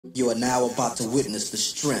You are now about to witness the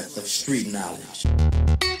strength of street knowledge.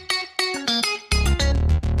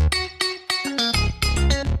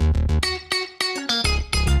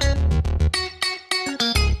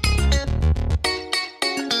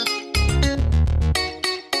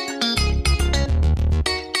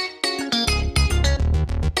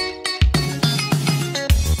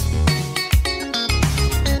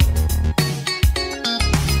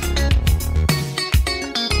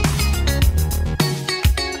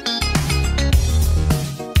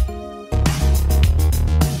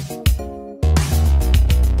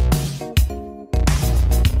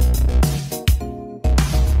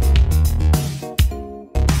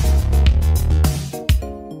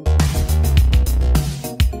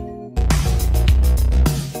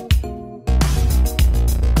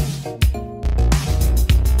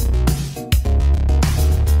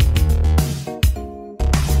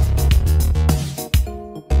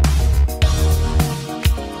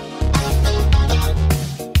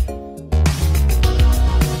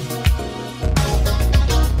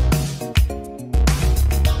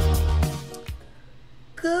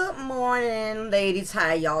 Good morning, ladies.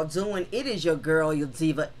 How y'all doing? It is your girl, your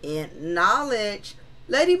diva in knowledge,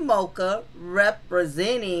 Lady Mocha,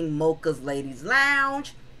 representing Mocha's Ladies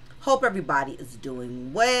Lounge. Hope everybody is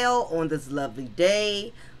doing well on this lovely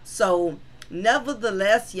day. So,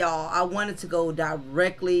 nevertheless, y'all, I wanted to go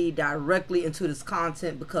directly into this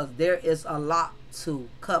content because there is a lot to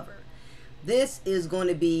cover. This is going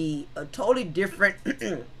to be a totally different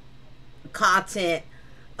content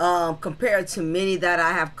compared to many that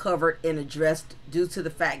I have covered and addressed, due to the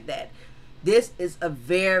fact that this is a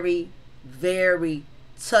very, very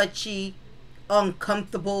touchy,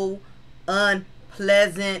 uncomfortable,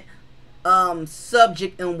 unpleasant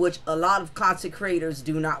subject in which a lot of content creators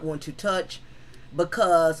do not want to touch,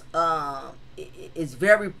 because it's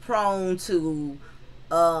very prone to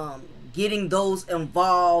getting those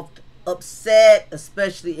involved upset,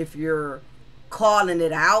 especially if you're calling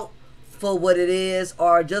it out for what it is,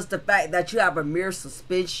 or just the fact that you have a mere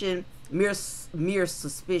suspicion regarding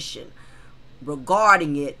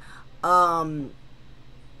it.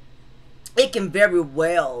 It can very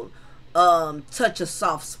well touch a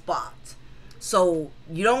soft spot. So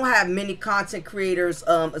you don't have many content creators,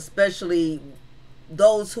 especially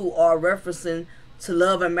those who are referencing to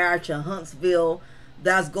Love and Marriage in Huntsville,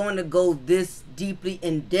 that's going to go this deeply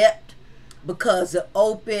in depth, because it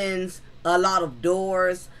opens a lot of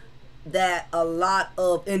doors that a lot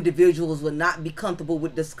of individuals would not be comfortable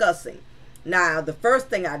with discussing. Now, the first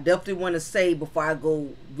thing I definitely want to say before I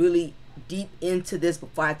go really deep into this,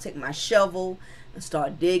 before I take my shovel and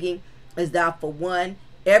start digging, is that, for one,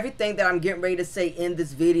 everything that I'm getting ready to say in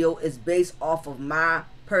this video is based off of my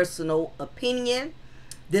personal opinion.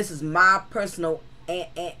 This is my personal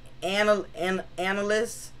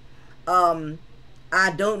analysis.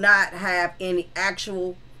 I do not have any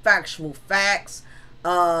actual factual facts.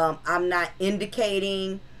 I'm not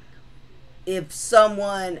indicating if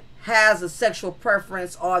someone has a sexual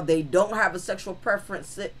preference or they don't have a sexual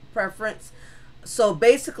preference. So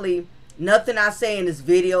basically, nothing I say in this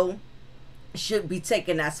video should be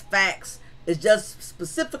taken as facts. It's just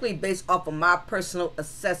specifically based off of my personal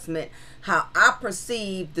assessment, how I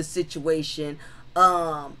perceive the situation,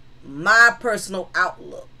 my personal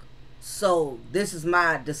outlook. So this is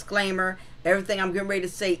my disclaimer. Everything I'm getting ready to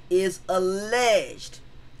say is alleged.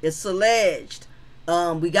 It's alleged.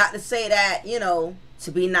 We got to say that,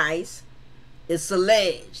 to be nice. It's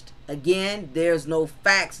alleged. Again, there's no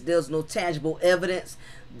facts. There's no tangible evidence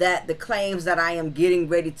that the claims that I am getting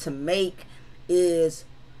ready to make is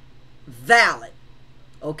valid.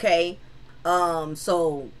 Okay?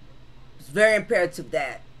 So it's very imperative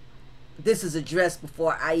that this is addressed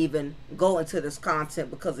before I even go into this content,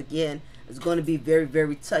 because again, it's going to be very,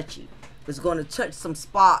 very touchy. It's going to touch some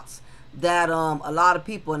spots that a lot of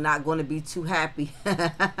people are not going to be too happy,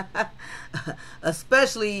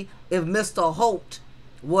 especially if Mr. Holt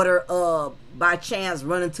were by chance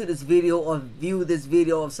run into this video or view this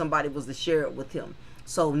video, if somebody was to share it with him.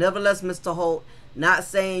 So nevertheless, Mr. Holt, not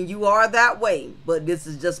saying you are that way, but this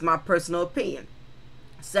is just my personal opinion.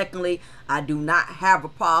 Secondly, I do not have a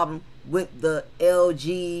problem with the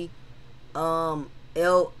LGBT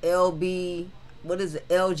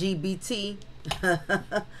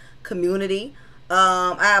community.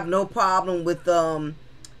 I have no problem with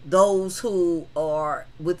those who are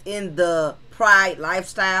within the pride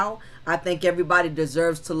lifestyle. I think everybody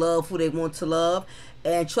deserves to love who they want to love,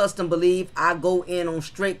 and trust and believe I go in on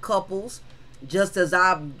straight couples just as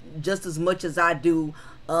much as I do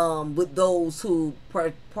with those who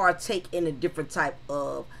partake in a different type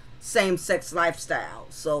of same-sex lifestyle.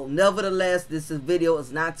 So nevertheless, video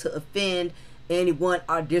is not to offend anyone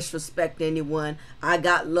or disrespect anyone. I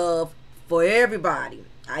got love for everybody.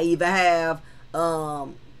 I even have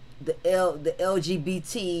the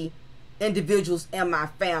LGBT individuals in my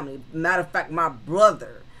family. Matter of fact, my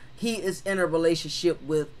brother, he is in a relationship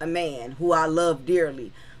with a man who I love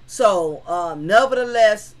dearly. So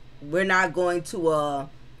nevertheless, we're not going to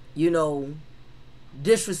you know,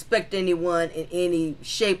 disrespect anyone in any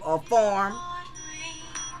shape or form.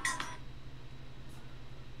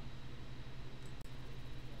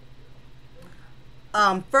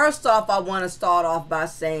 First off, I want to start off by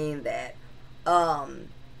saying that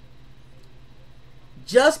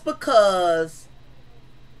just because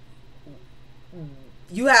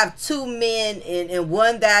you have two men and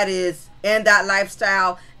one that is in that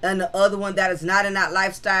lifestyle and the other one that is not in that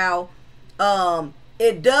lifestyle,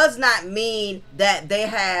 it does not mean that they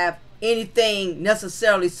have anything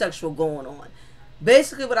necessarily sexual going on.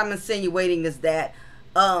 Basically, what I'm insinuating is that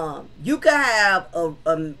you can have a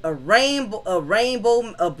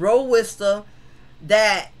broista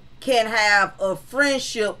that can have a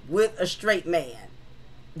friendship with a straight man.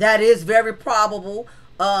 That is very probable.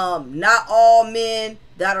 Not all men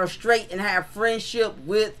that are straight and have friendship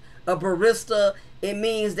with a barista, it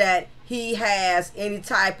means that he has any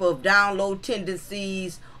type of down low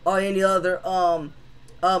tendencies or any other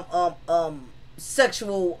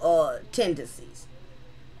sexual tendencies.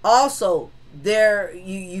 Also,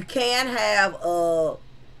 you can have a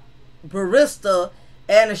barista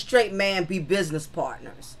and a straight man be business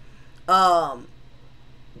partners. A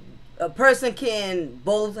person can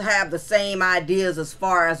both have the same ideas as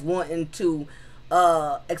far as wanting to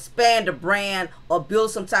expand a brand or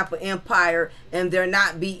build some type of empire, and there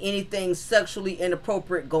not be anything sexually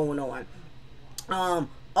inappropriate going on.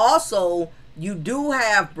 Also, you do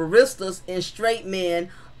have baristas and straight men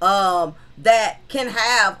that can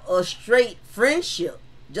have a straight friendship,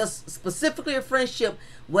 just specifically a friendship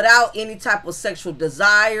without any type of sexual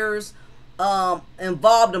desires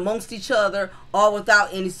involved amongst each other or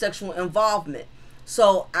without any sexual involvement.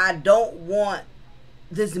 So I don't want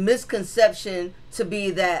this misconception to be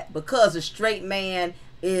that because a straight man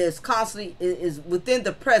is constantly is within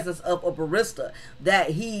the presence of a barista, that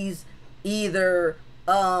he's either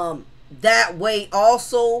that way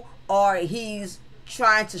also, or he's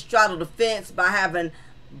trying to straddle the fence by having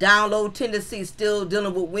down low tendencies, still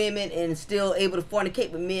dealing with women and still able to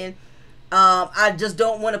fornicate with men. I just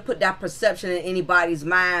don't want to put that perception in anybody's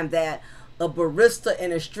mind that a barista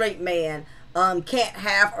and a straight man can't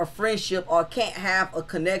have a friendship or can't have a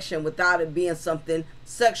connection without it being something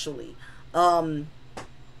sexually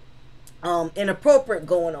inappropriate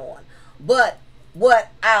going on. But what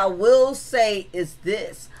I will say is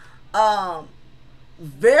this: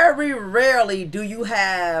 very rarely do you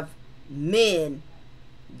have men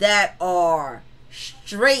that are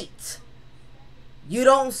straight. You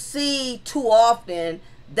don't see too often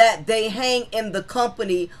that they hang in the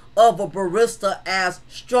company of a barista as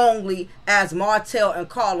strongly as Martell and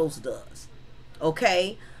Carlos does.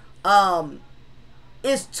 Okay?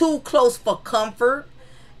 It's too close for comfort,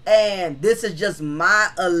 and this is just my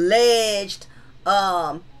alleged,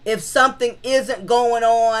 if something isn't going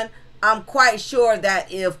on, I'm quite sure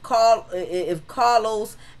that if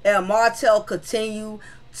Carlos and Martell continue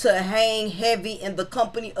to hang heavy in the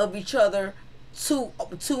company of each other too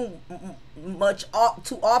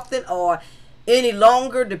often or any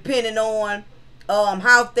longer, depending on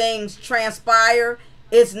how things transpire,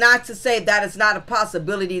 it's not to say that it's not a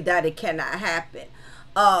possibility that it cannot happen.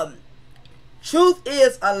 Truth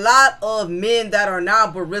is, a lot of men that are now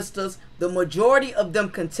baristas, the majority of them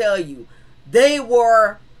can tell you they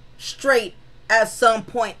were straight at some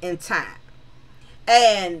point in time.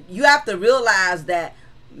 And you have to realize that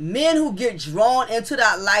men who get drawn into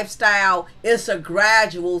that lifestyle, it's a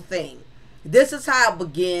gradual thing. This is how it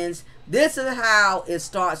begins. This is how it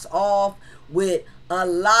starts off, with a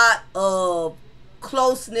lot of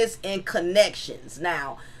closeness and connections.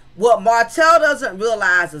 Now, what Martell doesn't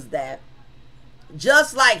realize is that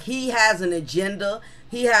just like he has an agenda,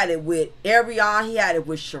 he had it with Ariane, he had it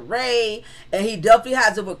with Sheree, and he definitely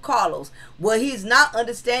has it with Carlos. What he's not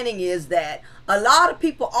understanding is that a lot of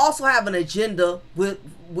people also have an agenda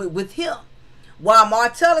with him. While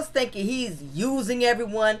Martell is thinking he's using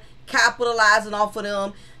everyone, capitalizing off of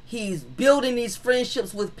them, he's building these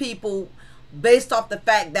friendships with people based off the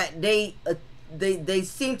fact that they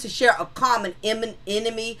seem to share a common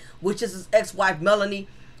enemy, which is his ex-wife Melanie.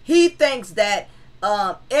 He thinks that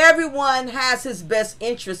everyone has his best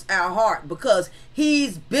interests at heart because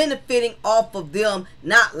he's benefiting off of them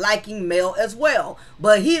not liking Mel as well.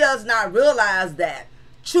 But he does not realize that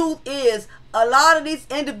truth is, a lot of these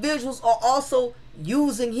individuals are also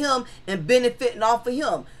using him and benefiting off of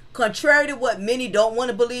him. Contrary to what many don't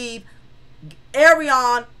want to believe,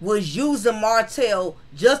 Ariane was using Martell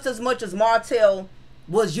just as much as Martell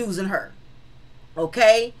was using her.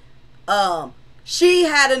 Okay? She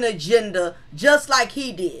had an agenda just like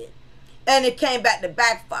he did. And it came back to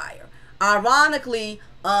backfire. Ironically,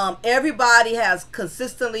 everybody has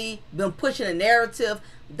consistently been pushing a narrative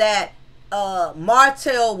that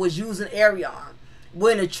Martell was using Ariane,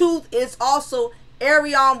 when the truth is also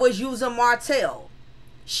Ariane was using Martell.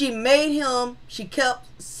 She made him, she kept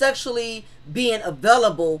sexually being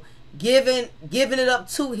available, giving it up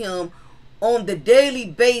to him on the daily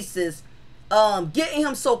basis, getting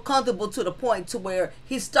him so comfortable to the point to where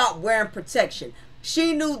he stopped wearing protection.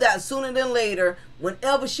 She knew that sooner than later,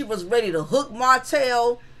 whenever she was ready to hook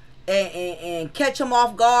Martell and catch him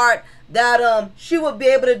off guard, that she would be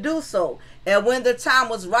able to do so. And when the time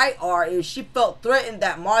was right, or if she felt threatened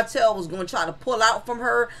that Martell was going to try to pull out from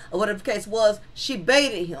her, or whatever the case was, she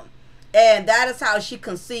baited him. And that is how she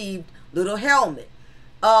conceived Little Helmet.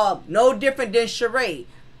 No different than Sheree.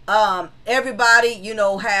 Everybody, you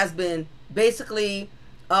know, has been basically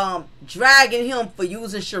dragging him for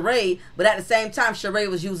using Sheree, but at the same time, Sheree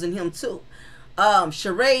was using him too.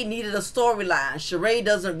 Sheree needed a storyline. Sheree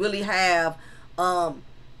doesn't really have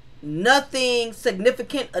nothing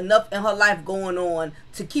significant enough in her life going on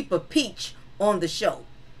to keep a peach on the show.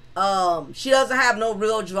 She doesn't have no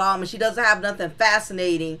real drama. She doesn't have nothing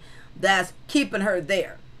fascinating that's keeping her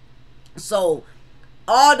there. So,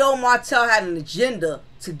 although Martell had an agenda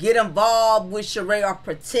to get involved with Sheree, or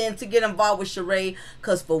pretend to get involved with Sheree,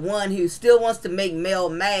 because for one, he still wants to make Mel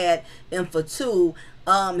mad, and for two,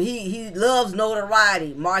 he loves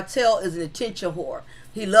notoriety. Martell is an attention whore.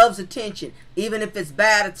 He loves attention, even if it's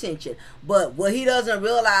bad attention. But what he doesn't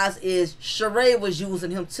realize is Sheree was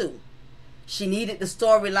using him too. She needed the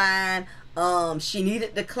storyline. She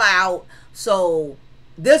needed the clout. So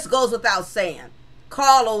this goes without saying.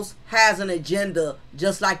 Carlos has an agenda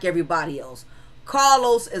just like everybody else.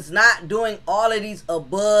 Carlos is not doing all of these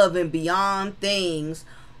above and beyond things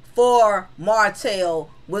for Martell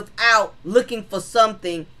without looking for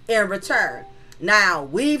something in return. Now,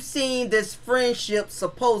 we've seen this friendship,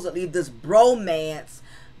 supposedly this bromance,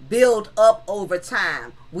 build up over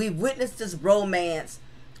time. We've witnessed this bromance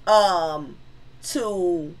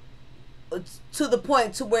to the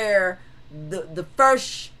point to where the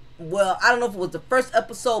first, well, I don't know if it was the first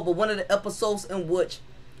episode, but one of the episodes in which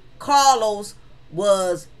Carlos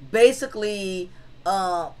was basically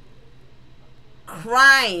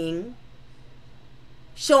crying,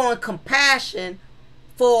 showing compassion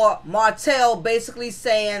for Martell, basically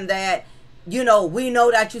saying that, you know, we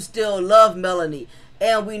know that you still love Melanie,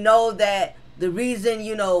 and we know that the reason,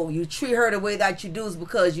 you know, you treat her the way that you do is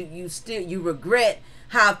because you regret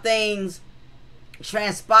how things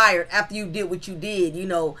transpired after you did what you did. You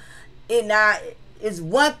know, it's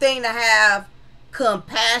one thing to have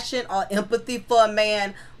compassion or empathy for a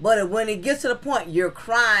man, but when it gets to the point you're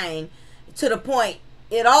crying, to the point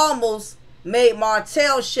it almost made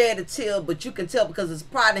Martell shed a tear, but you can tell because his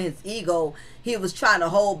pride and his ego, he was trying to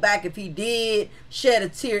hold back. If he did shed a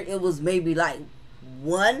tear, it was maybe like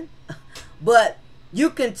one. But you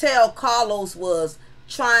can tell Carlos was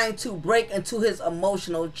trying to break into his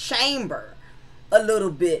emotional chamber a little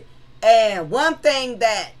bit. And one thing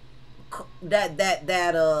that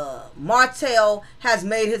Martell has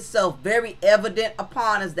made himself very evident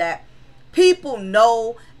upon is that people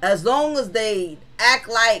know, as long as they act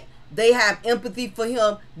like they have empathy for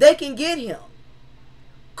him, they can get him.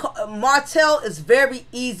 Martell is very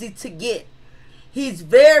easy to get. He's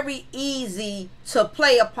very easy to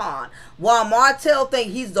play upon. While Martell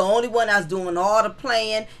thinks he's the only one that's doing all the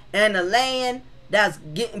playing and the laying, that's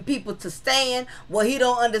getting people to stand, what he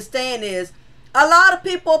don't understand is a lot of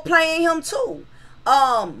people are playing him too.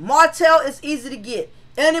 Martell is easy to get.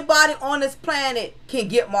 Anybody on this planet can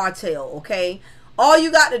get Martell, okay? All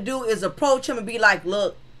you got to do is approach him and be like,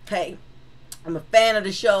 look, hey, I'm a fan of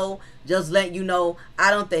the show. Just letting you know, I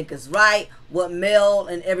don't think it's right what Mel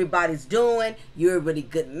and everybody's doing. You're a really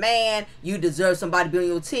good man. You deserve somebody to be on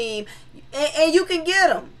your team. And you can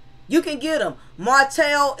get him. You can get him.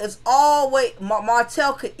 Martell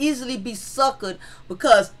could easily be suckered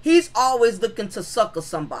because he's always looking to sucker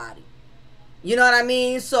somebody. You know what I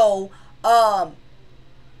mean? So,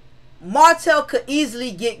 Martell could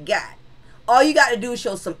easily get got. All you got to do is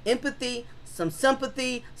show some empathy, some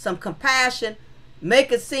sympathy, some compassion,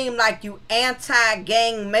 make it seem like you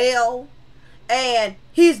anti-gang male, and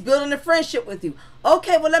he's building a friendship with you.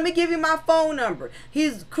 Okay, well, let me give you my phone number.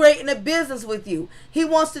 He's creating a business with you. He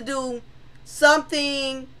wants to do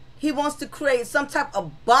something, he wants to create some type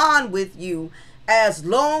of bond with you, as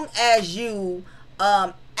long as you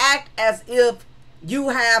act as if you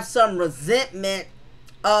have some resentment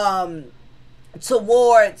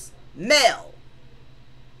towards Mel.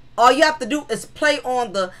 All you have to do is play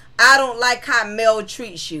on the, I don't like how Mel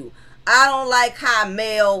treats you. I don't like how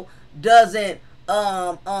Mel doesn't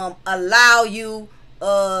allow you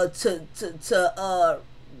to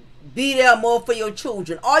be there more for your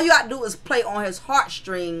children. All you have to do is play on his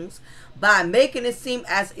heartstrings by making it seem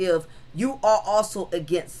as if you are also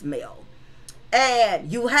against Mel.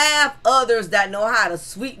 And you have others that know how to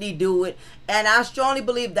sweetly do it. And I strongly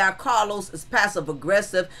believe that Carlos is passive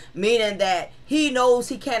aggressive, meaning that he knows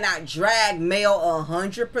he cannot drag Mel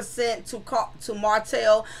 100% to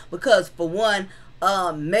Martell, because for one,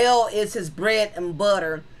 Mel is his bread and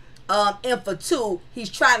butter, and for two, he's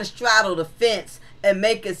trying to straddle the fence and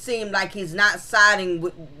make it seem like he's not siding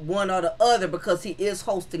with one or the other, because he is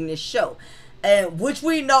hosting this show, and which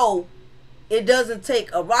we know. It doesn't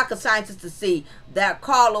take a rocket scientist to see that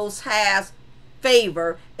Carlos has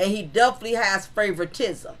favor, and he definitely has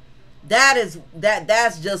favoritism.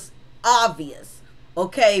 That's just obvious,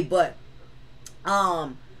 okay? But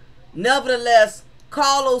nevertheless,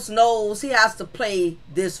 Carlos knows he has to play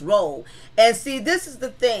this role. And see, this is the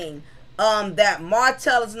thing that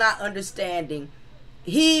Martell is not understanding.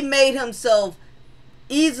 He made himself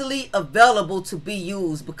easily available to be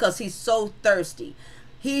used because he's so thirsty.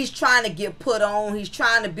 He's trying to get put on. He's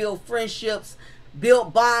trying to build friendships,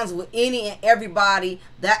 build bonds with any and everybody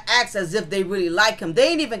that acts as if they really like him. They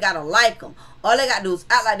ain't even got to like him. All they got to do is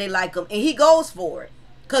act like they like him. And he goes for it.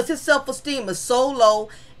 Because his self-esteem is so low.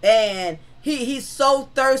 And he's so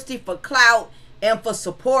thirsty for clout and for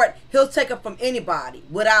support. He'll take it from anybody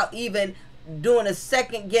without even doing a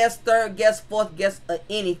second guess, third guess, fourth guess, or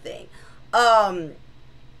anything.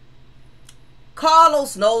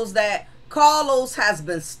 Carlos knows that. Carlos has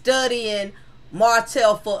been studying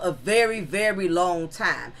Martell for a very, very long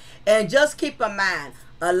time. And just keep in mind,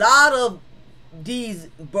 a lot of these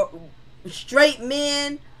straight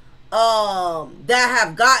men that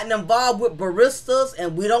have gotten involved with baristas,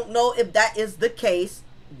 and we don't know if that is the case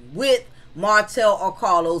with Martell or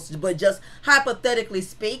Carlos, but just hypothetically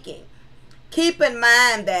speaking, keep in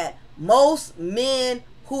mind that most men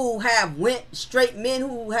who have straight men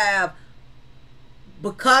who have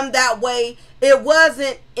become that way, it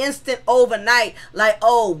wasn't instant overnight, like,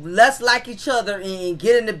 oh, let's like each other and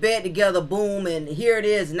get into bed together, boom, and here it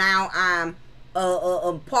is, now I'm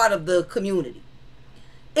a part of the community.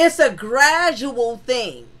 It's a gradual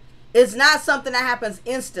thing. It's not something that happens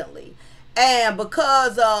instantly. And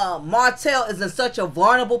because Martell is in such a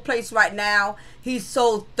vulnerable place right now, he's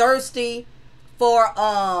so thirsty for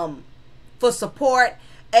support.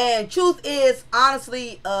 And truth is,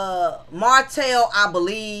 honestly, Martell, I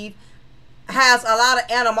believe, has a lot of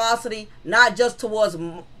animosity, not just towards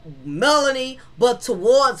Melanie, but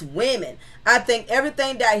towards women. I think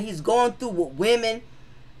everything that he's going through with women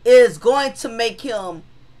is going to make him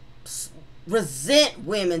resent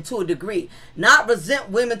women to a degree. Not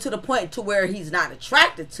resent women to the point to where he's not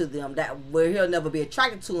attracted to them, that where he'll never be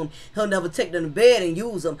attracted to them, he'll never take them to bed and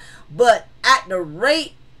use them. But at the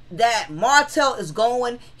rate that Martell is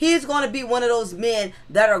going, he's going to be one of those men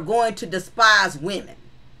that are going to despise women,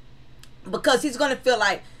 because he's going to feel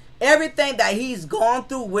like everything that he's gone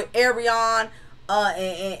through with Ariane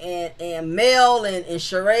and Mel and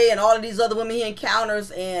Sheree and all of these other women he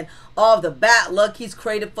encounters, and all of the bad luck he's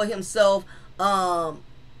created for himself in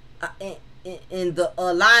the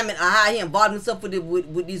alignment of how he involved himself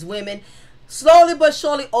with these women. Slowly but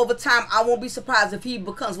surely over time, I won't be surprised if he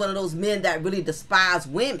becomes one of those men that really despise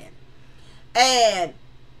women. And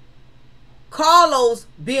Carlos,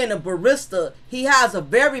 being a barista, he has a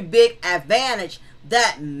very big advantage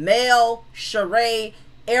that Mel, Sheree,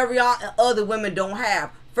 Ariane, and other women don't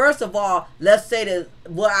have. First of all, let's say that,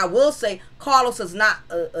 what I will say, Carlos is not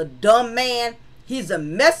a dumb man. He's a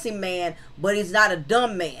messy man, but he's not a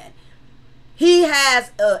dumb man. He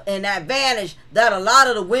has an advantage that a lot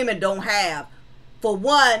of the women don't have. For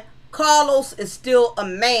one, Carlos is still a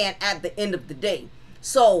man at the end of the day.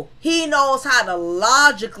 So he knows how to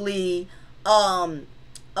logically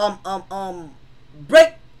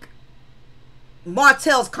break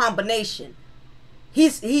Martell's combination.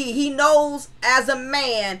 He knows as a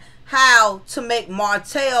man how to make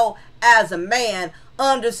Martell as a man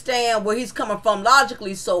understand where he's coming from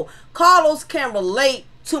logically. So Carlos can relate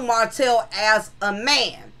to Martell as a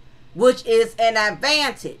man, which is an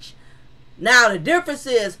advantage. Now the difference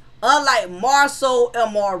is, unlike Marceau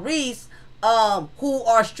and Maurice, who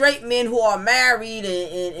are straight men who are married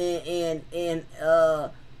and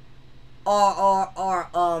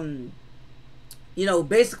you know,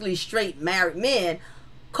 basically straight married men,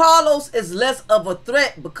 Carlos is less of a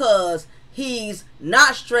threat because he's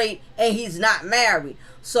not straight and he's not married.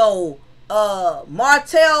 So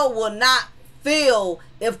Martell will not feel,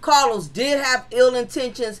 if Carlos did have ill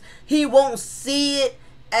intentions, he won't see it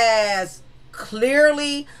as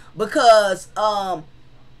clearly, because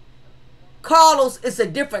Carlos is a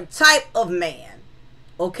different type of man.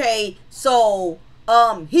 Okay, so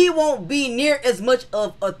he won't be near as much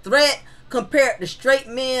of a threat compared to straight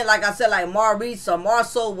men, like I said, like Maurice or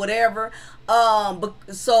Marceau, whatever.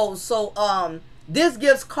 This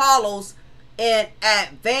gives Carlos an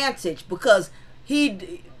advantage because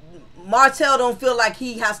Martell don't feel like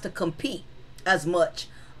he has to compete as much.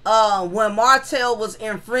 When Martell was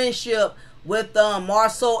in friendship with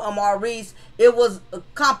Marceau and Maurice, it was a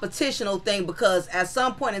competitional thing because at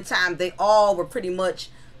some point in time they all were pretty much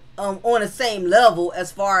on the same level,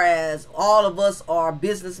 as far as all of us are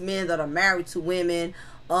businessmen that are married to women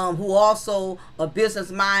who also are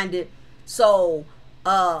business minded. So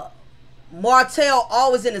Martell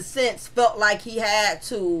always in a sense felt like he had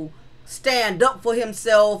to stand up for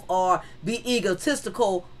himself or be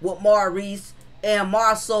egotistical with Maurice and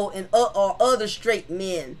Marceau and or other straight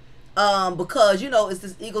men, because, you know, it's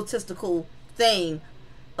this egotistical thing,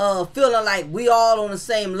 feeling like we all on the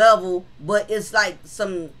same level, but it's like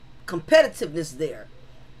some competitiveness there.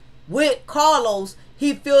 With Carlos,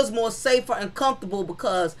 he feels more safer and comfortable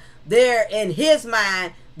because there, in his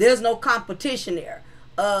mind, there's no competition there.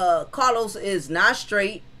 Carlos is not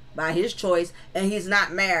straight by his choice, and he's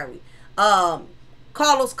not married.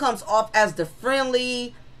 Carlos comes off as the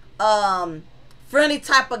friendly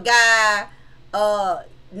type of guy,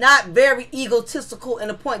 not very egotistical in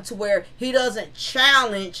the point to where he doesn't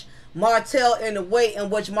challenge Martell in a way in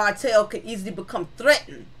which Martell can easily become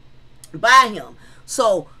threatened by him.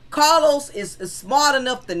 So Carlos is smart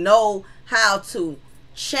enough to know how to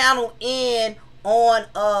channel in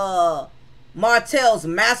on Martell's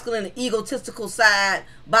masculine and egotistical side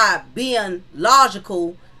by being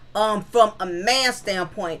logical from a man's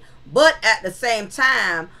standpoint, but at the same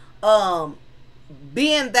time,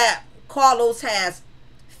 being that Carlos has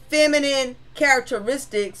feminine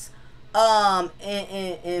characteristics and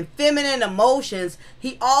feminine emotions,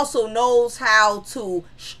 he also knows how to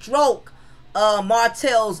stroke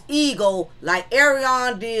Martell's ego like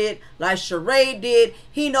Ariane did, like Sheree did.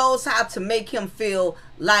 He knows how to make him feel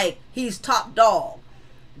like he's top dog.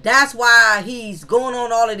 That's why he's going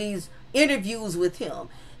on all of these interviews with him.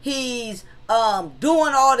 He's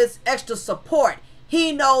doing all this extra support.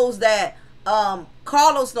 He knows that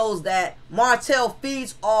Carlos knows that Martell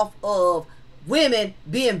feeds off of women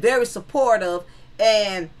being very supportive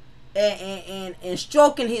and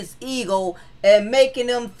stroking his ego and making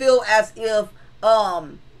them feel as if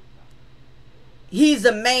he's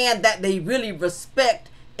a man that they really respect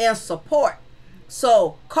and support.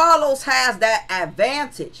 So Carlos has that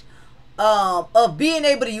advantage of being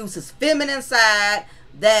able to use his feminine side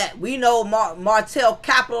that we know Martell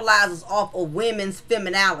capitalizes off of women's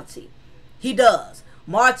femininity. He does.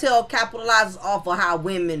 Martell capitalizes off of how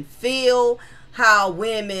women feel, how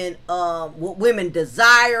women, what women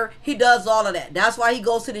desire. He does all of that. That's why he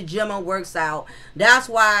goes to the gym and works out. That's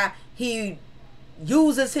why he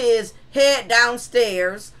uses his head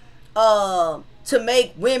downstairs to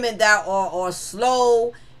make women that are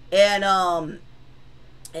slow and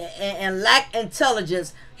lack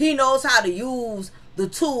intelligence. He knows how to use the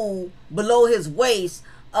tool below his waist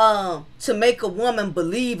to make a woman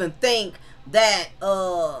believe and think that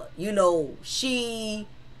you know, she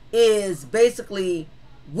is basically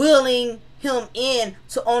willing him in,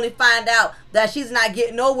 to only find out that she's not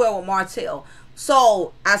getting nowhere with Martell.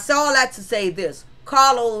 So I say all that to say this: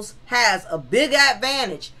 Carlos has a big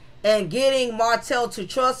advantage in getting Martell to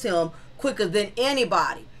trust him quicker than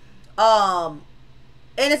anybody, and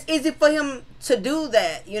it's easy for him to do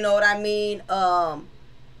that, you know what I mean?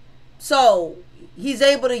 So he's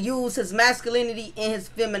able to use his masculinity and his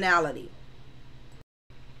femininity.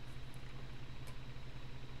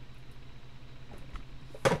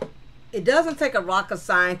 It doesn't take a rocket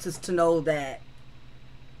scientist to know that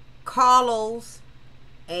Carlos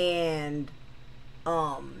and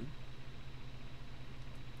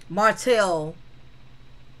Martell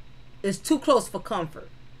is too close for comfort.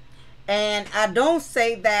 And I don't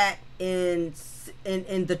say that in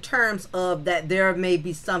the terms of that there may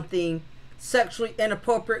be something sexually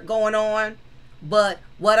inappropriate going on, but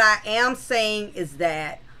what I am saying is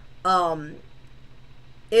that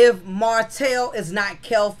if Martell is not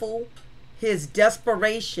careful, his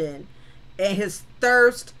desperation and his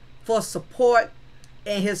thirst for support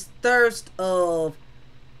and his thirst of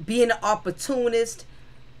being an opportunist,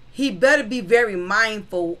 he better be very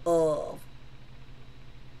mindful of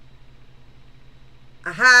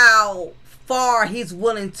how far he's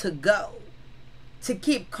willing to go to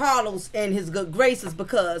keep Carlos in his good graces,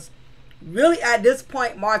 because really at this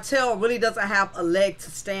point Martell really doesn't have a leg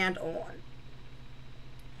to stand on,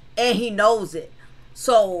 and he knows it.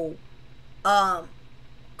 So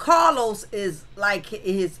Carlos is like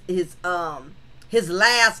his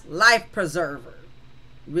last life preserver,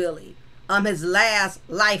 really, his last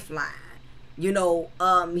lifeline. You know,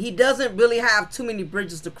 he doesn't really have too many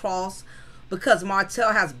bridges to cross, because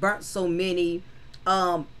Martell has burnt so many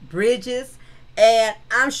bridges, and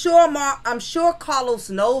I'm sure Carlos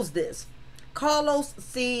knows this. Carlos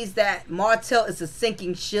sees that Martell is a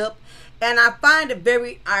sinking ship, and I find it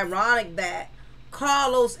very ironic that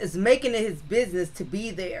Carlos is making it his business to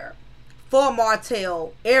be there for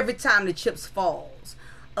Martell every time the chips falls,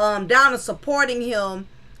 down to supporting him,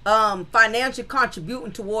 financially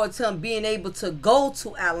contributing towards him being able to go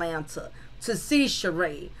to Atlanta to see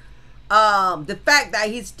𝓜𝓸𝓬𝓱𝓪'𝓼. The fact that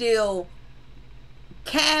he's still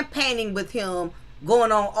campaigning with him,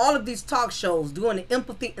 going on all of these talk shows, doing the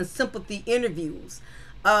empathy and sympathy interviews.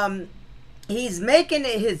 He's making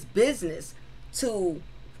it his business to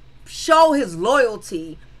show his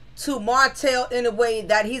loyalty to Martell in a way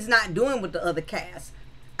that he's not doing with the other cast.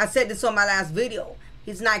 I said this on my last video.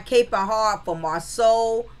 He's not caping hard for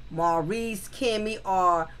Marsau, Maurice, Kimmy,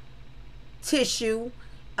 or Tissue.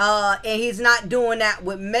 And he's not doing that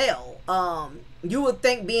with Mel. You would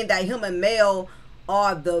think, being that him and Mel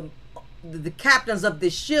are the captains of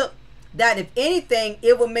this ship, that if anything,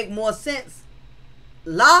 it would make more sense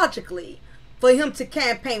logically for him to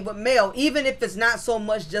campaign with Mel, even if it's not so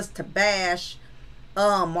much just to bash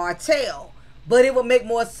Martell, but it would make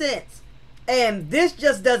more sense. And this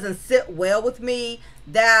just doesn't sit well with me,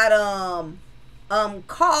 that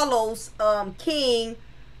Carlos King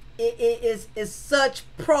is such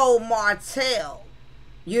pro Martell.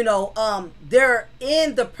 You know, they're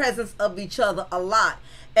in the presence of each other a lot.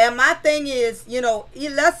 And my thing is, you know,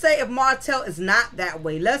 let's say if Martell is not that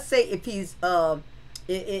way, let's say if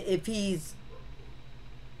he's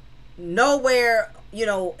nowhere, you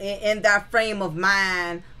know, in that frame of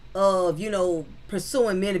mind of, you know,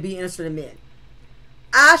 pursuing men to be interested in men,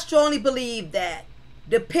 I strongly believe that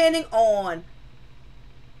depending on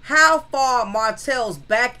how far Martell's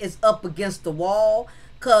back is up against the wall,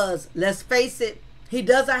 because let's face it, he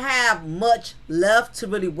doesn't have much left to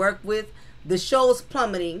really work with. The show's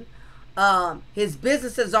plummeting. His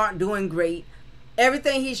businesses aren't doing great.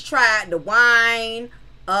 Everything he's tried, the wine,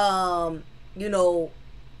 you know,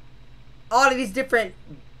 all of these different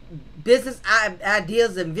business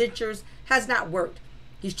ideas and ventures has not worked.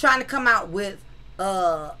 He's trying to come out with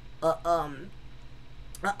an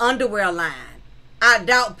underwear line. I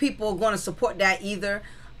doubt people are going to support that either.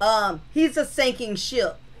 He's a sinking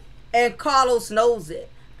ship, and Carlos knows it.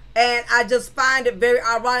 And I just find it very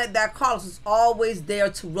ironic that Carlos is always there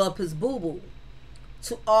to rub his boo-boo,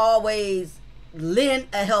 to always lend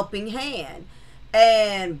a helping hand.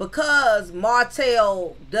 And because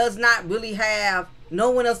Martell does not really have no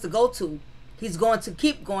one else to go to, he's going to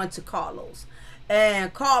keep going to Carlos.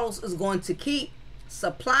 And Carlos is going to keep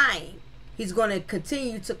supplying. He's going to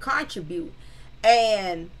continue to contribute.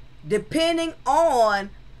 And depending on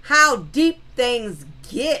how deep things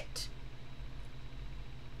get,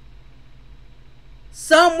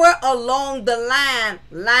 somewhere along the line,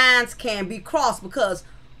 lines can be crossed, because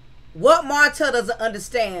what Martell doesn't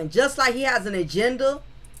understand, just like he has an agenda,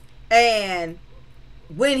 and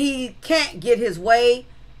when he can't get his way,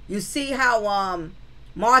 you see how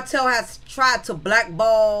Martell has tried to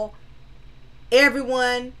blackball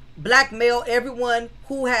everyone, blackmail everyone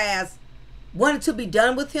who has wanted to be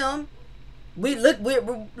done with him. We look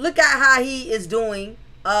at how he is doing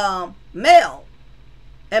Mel,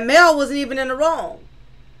 and Mel wasn't even in the wrong.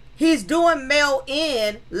 He's doing Mel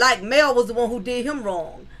in like Mel was the one who did him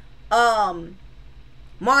wrong.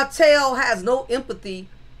 Martell has no empathy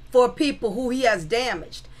for people who he has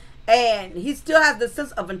damaged, and he still has the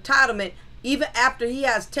sense of entitlement even after he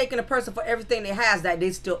has taken a person for everything they has that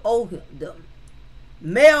they still owe him them.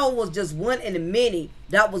 Mel was just one in the many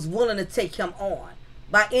that was willing to take him on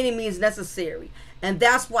by any means necessary, and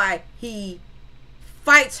that's why he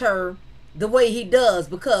fights her the way he does,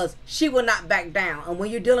 because she will not back down. And when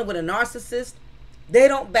you're dealing with a narcissist, they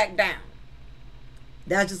don't back down.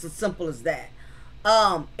 That's just as simple as that.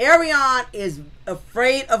 Ariane is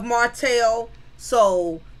afraid of Martell,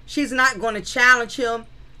 so she's not going to challenge him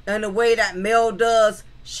in the way that Mel does.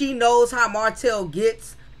 She knows how Martell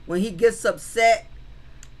gets when he gets upset.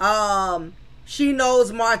 She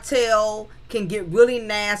knows Martell can get really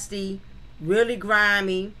nasty, really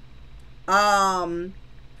grimy. And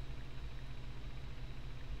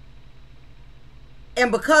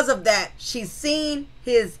because of that, she's seen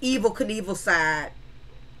his evil Knievel side.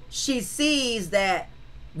 She sees that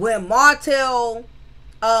when Martell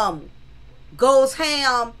goes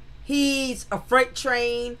ham, he's a freight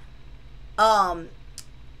train.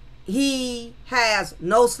 He has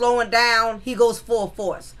no slowing down. He goes full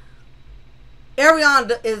force. Ariane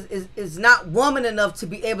is not woman enough to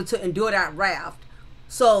be able to endure that raft.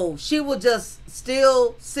 So she will just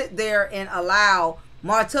still sit there and allow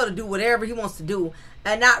Martell to do whatever he wants to do,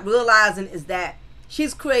 and not realizing is that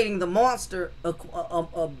she's creating the monster,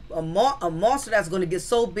 a monster that's going to get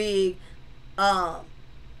so big,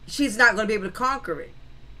 she's not going to be able to conquer it.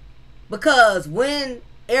 Because when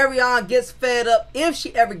Ariane gets fed up, if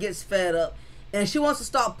she ever gets fed up, and she wants to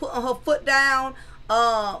start putting her foot down,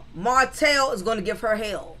 Martell is going to give her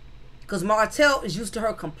hell. Because Martell is used to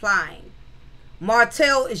her complying.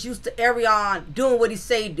 Martell is used to Ariane doing what he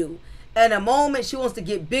say do. And the moment she wants to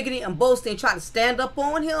get biggity and boasting and try to stand up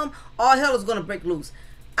on him, all hell is going to break loose.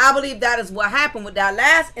 I believe that is what happened with that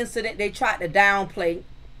last incident. They tried to downplay,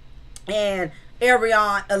 and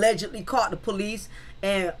Ariane allegedly caught the police,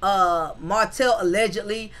 and Martell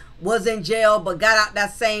allegedly was in jail but got out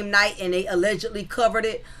that same night, and they allegedly covered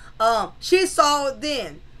it. She saw it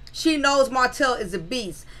then. She knows Martell is a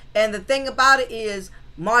beast, and the thing about it is,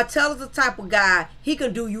 Martell is the type of guy, he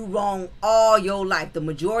can do you wrong all your life. The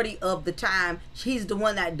majority of the time, he's the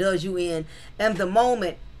one that does you in. And the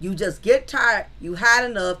moment you just get tired, you had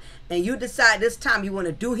enough, and you decide this time you want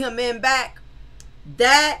to do him in back,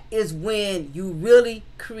 that is when you really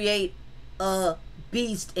create a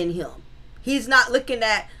beast in him. He's not looking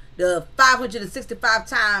at the 565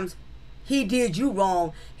 times he did you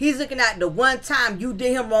wrong. He's looking at the one time you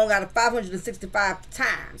did him wrong out of 565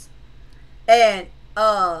 times. And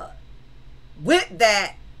with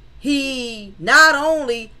that, he not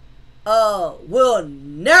only will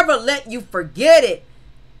never let you forget it,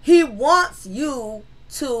 he wants you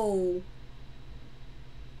to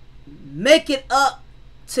make it up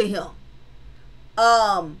to him.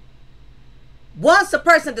 Once a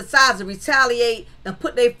person decides to retaliate and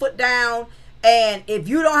put their foot down, and if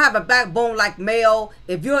you don't have a backbone like Mel,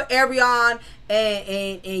 if you're Ariane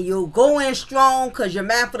and you'll go in strong because you're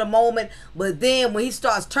mad for the moment, but then when he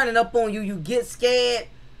starts turning up on you, you get scared.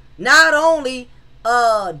 Not only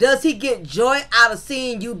does he get joy out of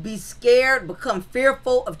seeing you be scared, become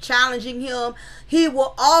fearful of challenging him, he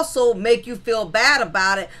will also make you feel bad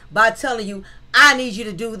about it by telling you, I need you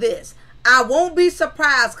to do this. I won't be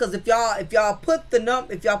surprised, because if y'all put the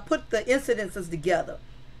incidences together,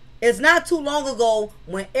 it's not too long ago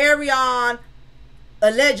when Ariane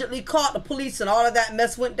allegedly caught the police and all of that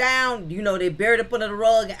mess went down. You know, they buried it under the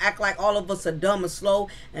rug and act like all of us are dumb and slow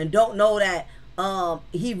and don't know that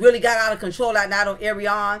he really got out of control that night on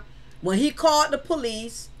Ariane. When he called the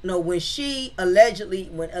police, when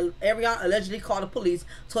Ariane allegedly called the police,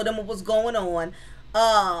 told them what was going on,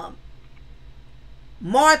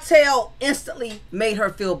 Martell instantly made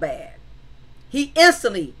her feel bad. He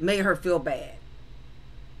instantly made her feel bad.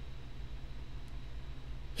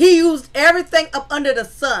 He used everything up under the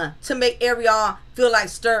sun to make Ariane feel like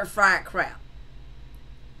stir-fried crap.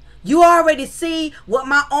 You already see what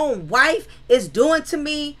my own wife is doing to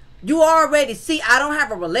me. You already see I don't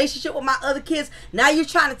have a relationship with my other kids. Now you're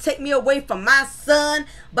trying to take me away from my son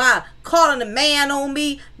by calling a man on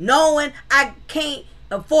me, knowing I can't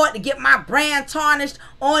afford to get my brand tarnished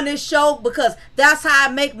on this show because that's how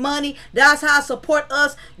I make money. That's how I support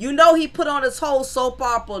us. You know, he put on this whole soap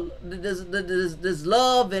opera, this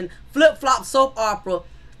love and flip-flop soap opera,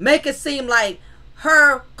 make it seem like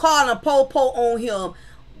her calling po-po on him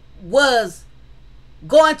was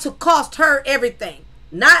going to cost her everything.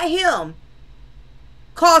 Not him.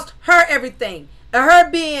 Cost her everything. And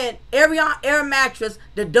her being Ariane Air Mattress,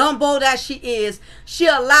 the Dumbo that she is, she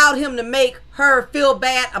allowed him to make her feel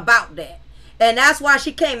bad about that. And that's why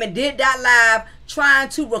she came and did that live, trying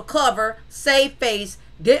to recover, save face.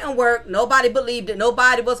 Didn't work. Nobody believed it.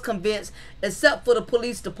 Nobody was convinced, except for the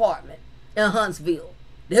police department in Huntsville.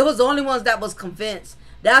 They was the only ones that was convinced.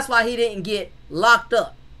 That's why he didn't get locked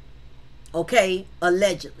up. Okay?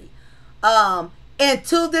 Allegedly. And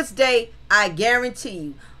to this day, I guarantee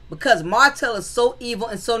you, because Martell is so evil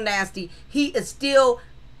and so nasty, he is still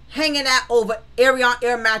hanging out over Ariane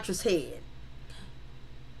Air Mattress' head.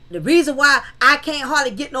 The reason why I can't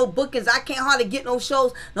hardly get no bookings, I can't hardly get no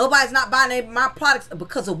shows, nobody's not buying any of my products,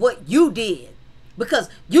 because of what you did. Because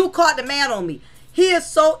you caught the man on me. He is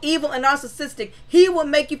so evil and narcissistic. He will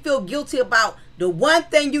make you feel guilty about the one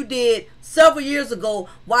thing you did several years ago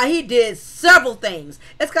while he did several things.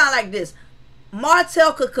 It's kind of like this.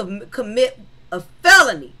 Martell could commit a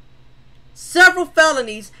felony, several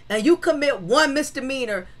felonies, and you commit one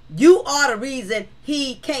misdemeanor. You are the reason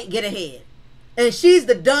he can't get ahead. And she's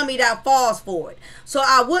the dummy that falls for it. So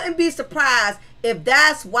I wouldn't be surprised if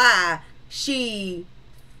that's why she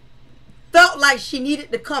felt like she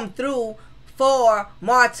needed to come through for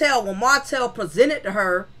Martell when Martell presented to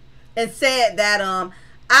her and said that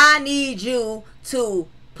I need you to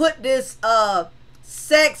put this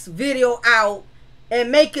sex video out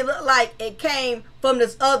and make it look like it came from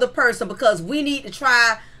this other person, because we need to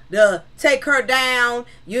try to take her down,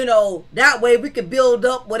 you know, that way we could build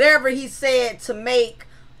up whatever he said to make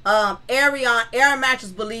Air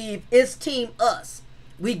Mattress believe it's Team Us.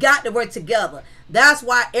 We got to work together. That's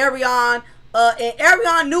why Ariane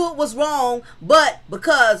knew it was wrong, but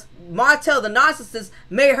because Martell the narcissist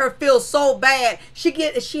made her feel so bad, she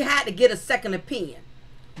had to get a second opinion,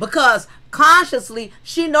 because consciously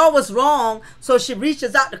she knows what's wrong. So she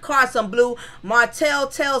reaches out to Carson Blue. Martell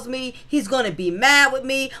tells me he's going to be mad with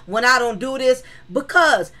me when I don't do this,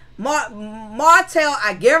 because Martell,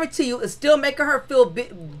 I guarantee you, is still making her feel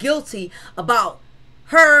guilty about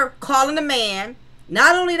her calling a man.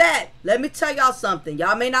 Not only that, let me tell y'all something.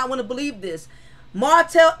 Y'all may not want to believe this.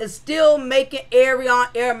 Martell is still making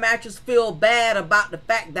Air Mattress feel bad about the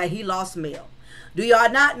fact that he lost Mel. Do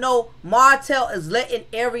y'all not know Martell is letting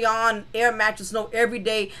Air Mattress know every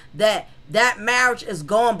day that that marriage is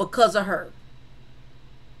gone because of her?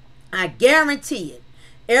 I guarantee it.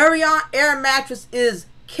 Air Mattress is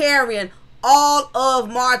carrying all of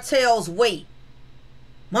Martell's weight.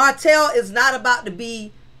 Martell is not about to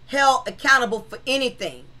be held accountable for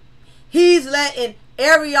anything. He's letting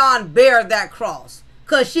Ariane bear that cross,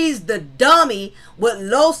 because she's the dummy with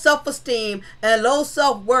low self-esteem and low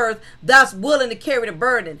self-worth that's willing to carry the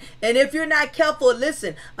burden. And if you're not careful,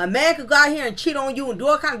 listen, a man could go out here and cheat on you and do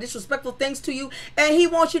all kind of disrespectful things to you, and he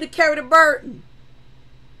wants you to carry the burden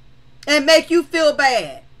and make you feel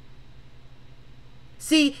bad.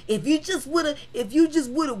 See, if you just would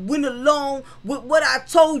have went along with what I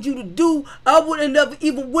told you to do, I would have never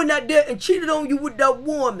even went out there and cheated on you with that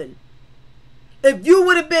woman. If you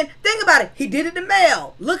would have been, think about it, he did it to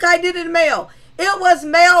Mel. Look how he did it to Mel. It was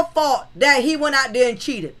Mel's fault that he went out there and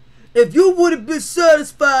cheated. If you would have been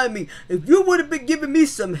satisfying me, if you would have been giving me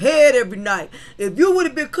some head every night, if you would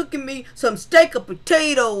have been cooking me some steak or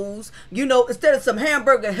potatoes, you know, instead of some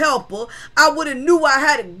hamburger helper, I would have knew I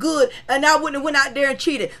had it good, and I wouldn't have went out there and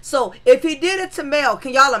cheated. So if he did it to Mel,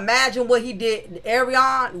 can y'all imagine what he did to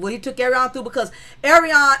Ariane, what he took Ariane through? Because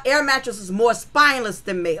Air Mattress is more spineless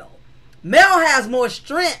than Mel. Mel has more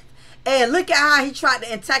strength. And look at how he tried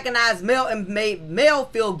to antagonize Mel and made Mel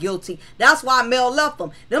feel guilty. That's why Mel left him.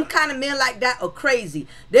 Them kind of men like that are crazy.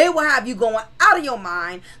 They will have you going out of your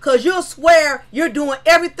mind, because you'll swear you're doing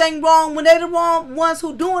everything wrong when they're the wrong ones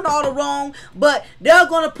who doing all the wrong. But they're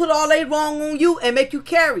going to put all they wrong on you and make you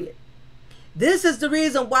carry it. This is the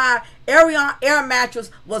reason why Air Mattress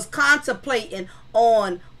was contemplating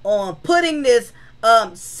on putting this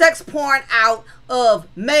sex porn out of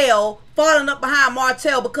Mel falling up behind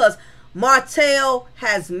Martell, because Martell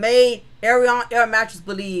has made Air Mattress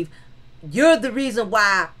believe you're the reason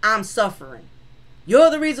why I'm suffering.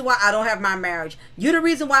 You're the reason why I don't have my marriage. You're the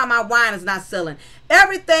reason why my wine is not selling.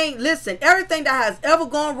 Everything, listen, everything that has ever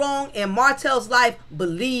gone wrong in Martell's life,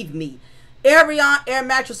 believe me, Air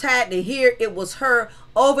Mattress had to hear it was her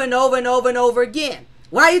over and over and over and over again.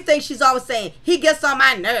 Why you think she's always saying, he gets on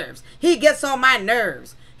my nerves? He gets on my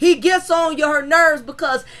nerves. He gets on her nerves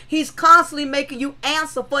because he's constantly making you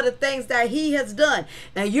answer for the things that he has done.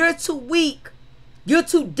 And you're too weak. You're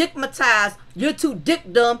too dickmatized. You're too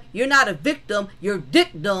dick dumb. You're not a victim. You're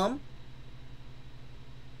dick dumb.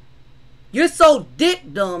 You're so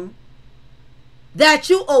dick dumb that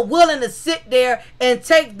you are willing to sit there and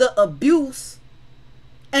take the abuse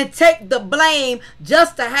and take the blame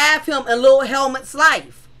just to have him in Lil Helmet's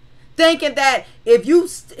life. Thinking that if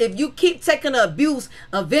you keep taking the abuse,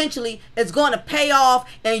 eventually it's going to pay off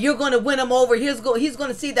and you're going to win him over. He's going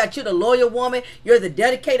to see that you're the loyal woman, you're the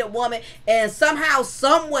dedicated woman, and somehow,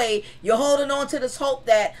 some way, you're holding on to this hope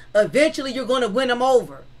that eventually you're going to win him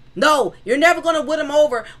over. No, you're never going to win him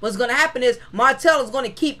over. What's going to happen is Martell is going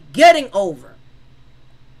to keep getting over.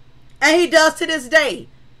 And he does to this day.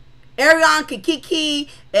 Ariane can kiki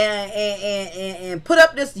and put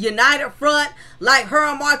up this united front like her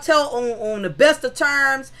and Martell on the best of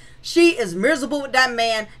terms. She is miserable with that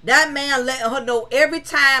man. That man letting her know every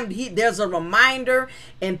time there's a reminder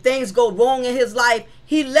and things go wrong in his life,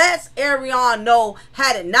 He lets Ariane know,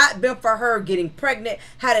 had it not been for her getting pregnant,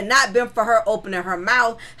 had it not been for her opening her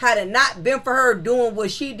mouth, had it not been for her doing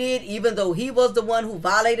what she did, even though he was the one who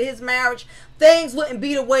violated his marriage, things wouldn't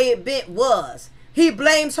be the way it was. He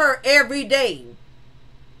blames her every day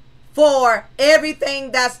for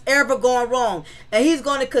everything that's ever gone wrong. And he's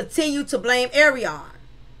going to continue to blame Ariane.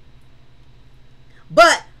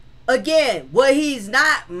 But again, what he's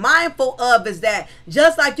not mindful of is that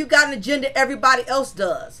just like you got an agenda, everybody else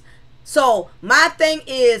does. So my thing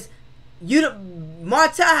is,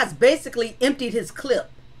 Martell has basically emptied his clip.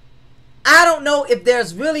 I don't know if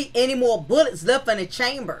there's really any more bullets left in the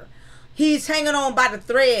chamber. He's hanging on by the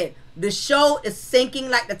thread. The show is sinking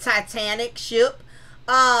like the Titanic ship.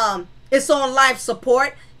 It's on life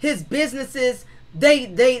support. His businesses,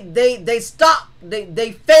 they stop.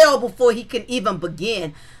 They fail before he can even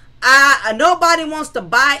begin. Nobody wants to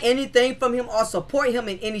buy anything from him or support him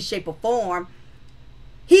in any shape or form.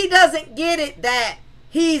 He doesn't get it that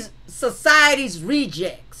he's society's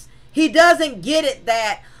rejects. He doesn't get it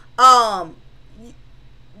that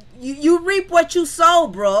you reap what you sow,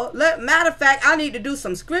 bro. Matter of fact, I need to do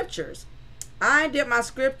some scriptures. I did my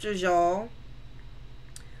scriptures, y'all,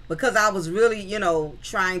 because I was really,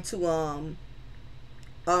 trying to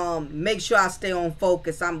make sure I stay on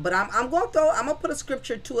focus. I'm gonna put a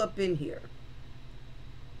scripture or two up in here.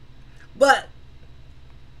 But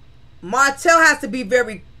Martell has to be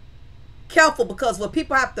very careful, because what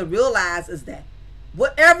people have to realize is that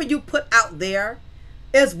whatever you put out there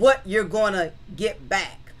is what you're gonna get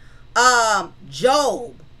back.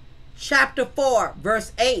 Job chapter 4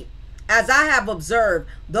 verse 8. As I have observed,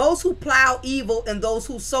 those who plow evil and those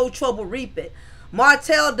who sow trouble reap it.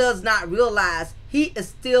 Martell does not realize he is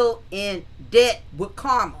still in debt with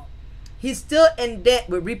karma. He's still in debt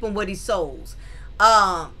with reaping what he sows.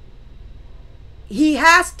 He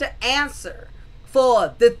has to answer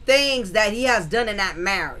for the things that he has done in that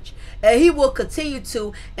marriage. And he will continue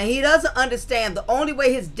to. And he doesn't understand the only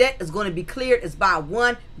way his debt is going to be cleared is by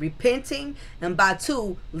 1, repenting, and by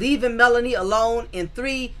 2, leaving Melanie alone, and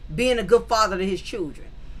 3, being a good father to his children.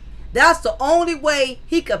 That's the only way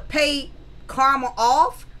he could pay karma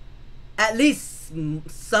off, at least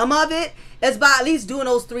some of it, is by at least doing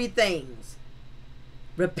those 3 things.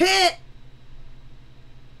 Repent,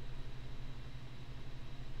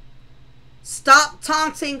 stop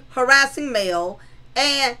taunting, harassing Mel,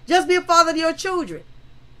 and just be a father to your children.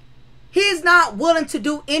 He's not willing to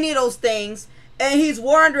do any of those things, and he's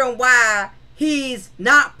wondering why he's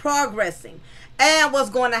not progressing. And what's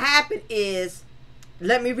going to happen is,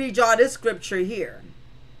 let me read y'all this scripture here,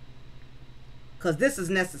 because this is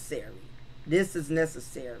necessary. This is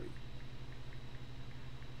necessary.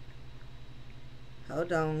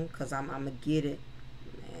 Hold on, because I'm going to get it.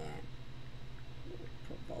 Man,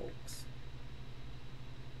 provokes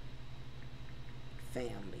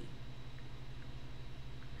family.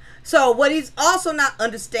 So what he's also not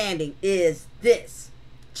understanding is this.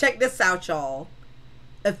 Check this out, y'all.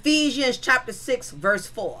 Ephesians chapter 6 verse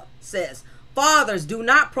 4 says, fathers, do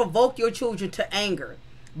not provoke your children to anger,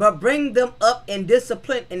 but bring them up in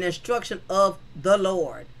discipline and instruction of the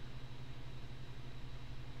Lord.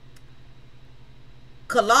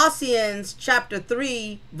 Colossians chapter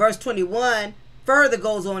 3 verse 21 further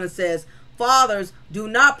goes on and says, fathers, do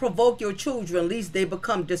not provoke your children lest they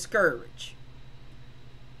become discouraged.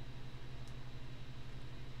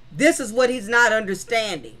 This is what he's not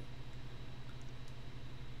understanding.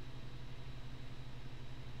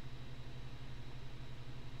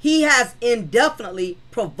 He has indefinitely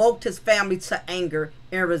provoked his family to anger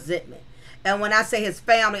and resentment. And when I say his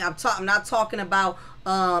family, I'm not talking about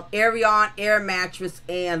Ariane, Air Mattress,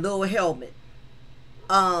 and Little Helmet.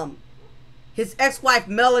 His ex-wife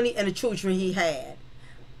Melanie and the children he had.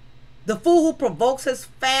 The fool who provokes his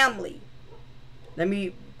family. Let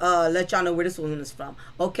me let y'all know where this one is from.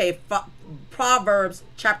 Okay, Proverbs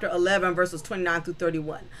chapter 11 verses 29 through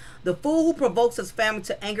 31. The fool who provokes his family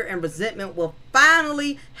to anger and resentment will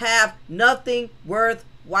finally have nothing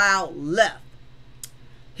worthwhile left.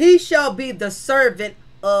 He shall be the servant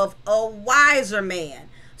of a wiser man.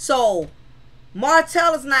 So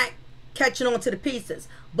Martell is not catching on to the pieces.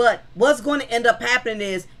 But what's going to end up happening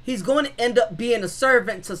is he's going to end up being a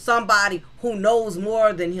servant to somebody who knows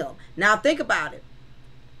more than him. Now think about it.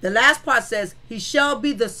 The last part says he shall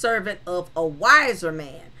be the servant of a wiser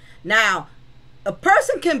man. Now, a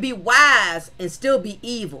person can be wise and still be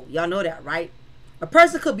evil. Y'all know that, right? A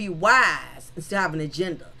person could be wise and still have an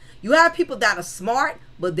agenda. You have people that are smart,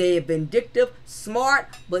 but they are vindictive, smart,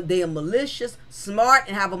 but they are malicious, smart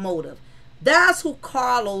and have a motive. That's who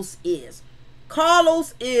Carlos is.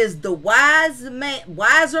 Carlos is the wiser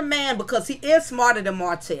man because he is smarter than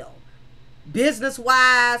Martell. Business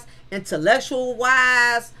wise, intellectual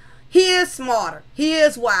wise, he is smarter. He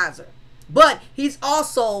is wiser. But he's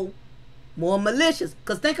also more malicious.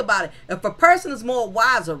 Because think about it. If a person is more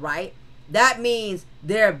wiser, right, that means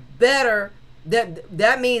they're better.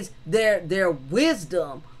 That means their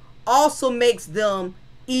wisdom also makes them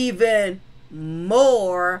even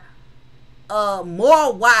more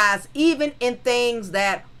wise, even in things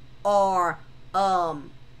that are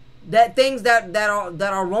that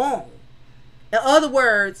are wrong. In other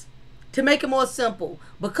words, to make it more simple,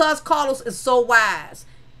 because Carlos is so wise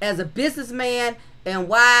as a businessman and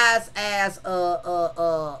wise as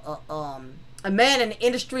a man in the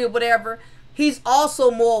industry or whatever, he's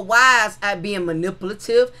also more wise at being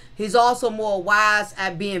manipulative. He's also more wise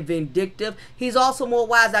at being vindictive. He's also more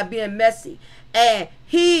wise at being messy. And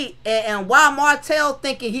while Martell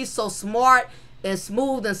thinking he's so smart and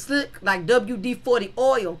smooth and slick like WD-40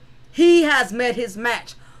 oil, he has met his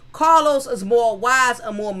match. Carlos is more wise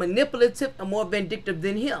and more manipulative and more vindictive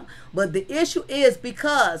than him. But the issue is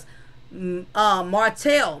because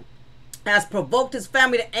Martell has provoked his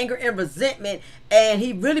family to anger and resentment, and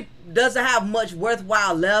he really doesn't have much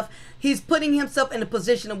worthwhile left. He's putting himself in a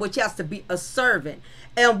position in which he has to be a servant.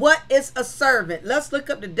 And what is a servant? Let's look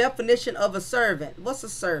up the definition of a servant. What's a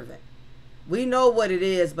servant? We know what it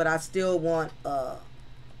is, but I still want a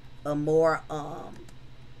more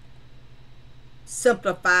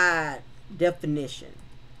simplified definition.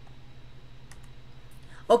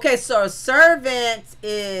 Okay, so a servant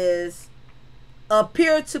is a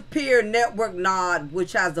peer-to-peer network node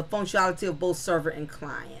which has the functionality of both server and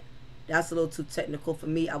client. That's a little too technical for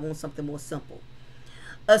me. I want something more simple.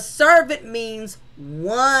 A servant means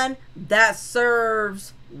one that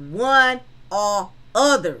serves one or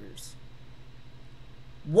others.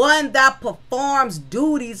 One that performs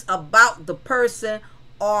duties about the person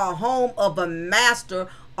or home of a master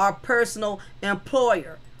or personal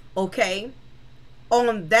employer. Okay?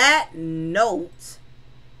 On that note,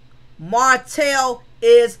 Martell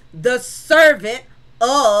is the servant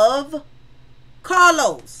of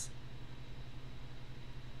Carlos.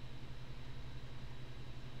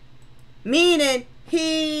 Meaning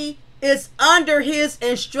he is under his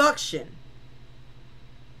instruction.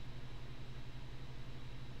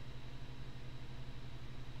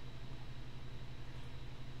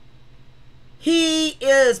 He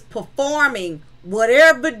is performing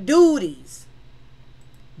whatever duties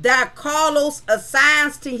that Carlos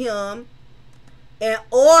assigns to him in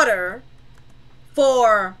order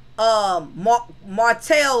for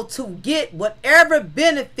Martell to get whatever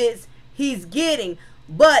benefits he's getting,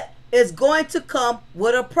 but it's going to come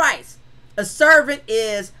with a price. A servant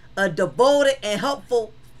is a devoted and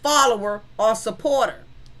helpful follower or supporter.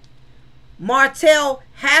 Martell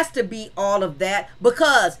has to be all of that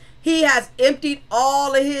because he has emptied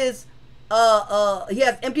all of his he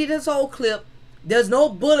has emptied his whole clip. There's no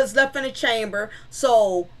bullets left in the chamber.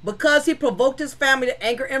 So because he provoked his family to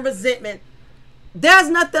anger and resentment, there's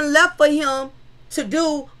nothing left for him to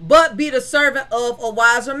do but be the servant of a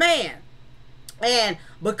wiser man. And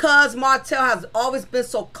because Martell has always been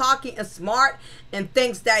so cocky and smart and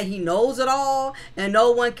thinks that he knows it all and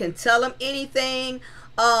no one can tell him anything,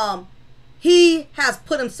 he has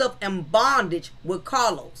put himself in bondage with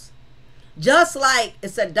Carlos. Just like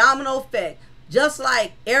it's a domino effect. Just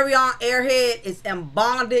like Arion Airhead is in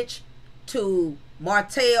bondage to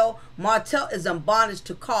Martell, Martell is in bondage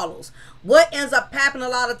to Carlos. What ends up happening a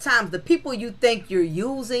lot of times, the people you think you're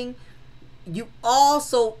using, you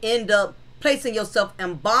also end up placing yourself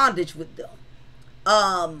in bondage with them.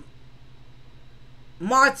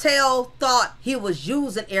 Martell thought he was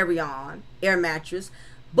using Arion air mattress,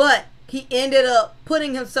 but he ended up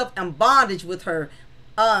putting himself in bondage with her,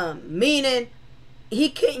 meaning he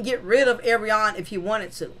couldn't get rid of Arion if he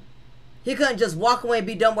wanted to. He couldn't just walk away and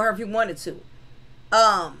be done with her if he wanted to.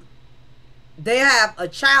 They have a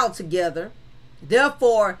child together,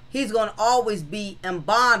 therefore he's going to always be in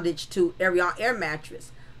bondage to Arion air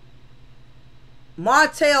mattress.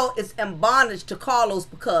 Martell is in bondage to Carlos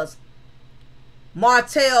because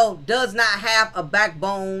Martell does not have a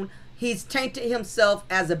backbone. He's tainted himself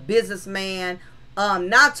as a businessman.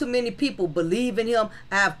 Not too many people believe in him,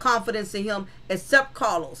 have confidence in him, except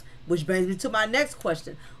Carlos. Which brings me to my next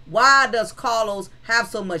question. Why does Carlos have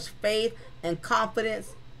so much faith and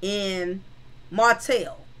confidence in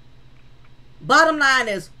Martell? Bottom line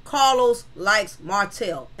is Carlos likes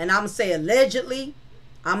Martell. And I'm going to say allegedly.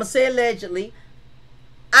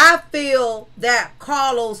 I feel that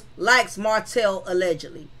Carlos likes Martell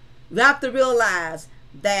allegedly. You have to realize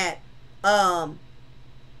that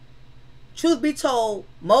truth be told,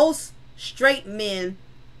 most straight men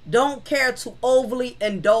don't care to overly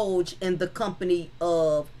indulge in the company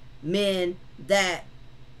of men that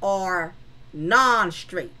are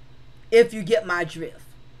non-straight, if you get my drift.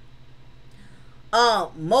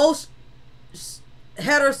 Most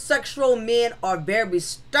heterosexual men are very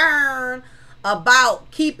stern about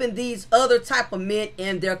keeping these other type of men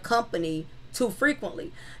in their company too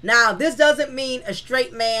frequently. Now, this doesn't mean a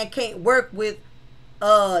straight man can't work with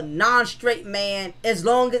a non-straight man, as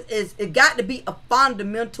long as it got to be a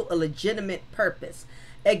fundamental, a legitimate purpose.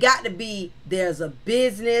 It got to be, there's a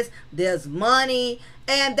business, there's money,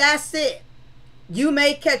 and that's it. You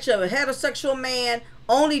may catch a heterosexual man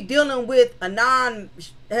only dealing with a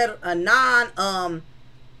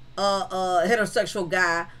heterosexual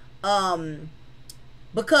guy,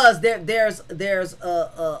 because there's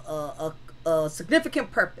a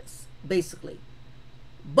significant purpose, basically.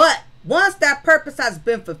 But once that purpose has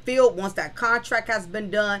been fulfilled, once that contract has been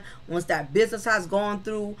done, once that business has gone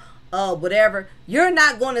through, whatever, you're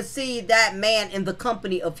not going to see that man in the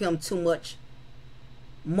company of him too much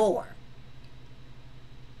more.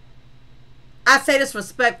 I say this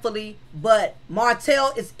respectfully, but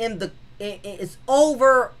Martell is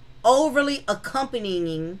overly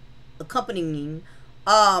accompanying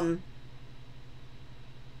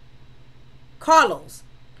Carlos,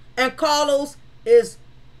 and Carlos is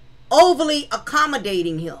overly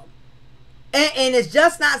accommodating him, and it's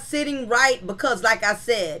just not sitting right, because like I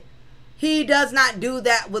said, he does not do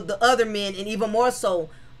that with the other men. And even more so,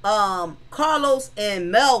 Carlos and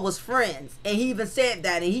Mel was friends, and he even said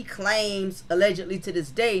that, and he claims allegedly to this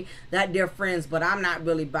day that they're friends, but I'm not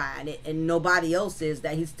really buying it, and nobody else is,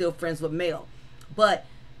 that he's still friends with Mel. But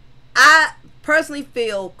I personally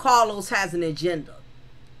feel Carlos has an agenda.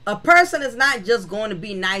 A person is not just going to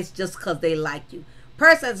be nice just because they like you.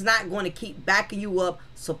 Person is not going to keep backing you up,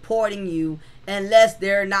 supporting you, unless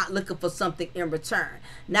they're not looking for something in return.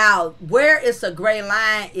 Now, where it's a gray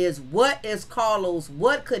line is, what is Carlos,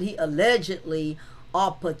 what could he allegedly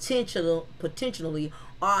or potentially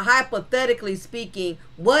or hypothetically speaking,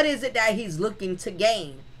 what is it that he's looking to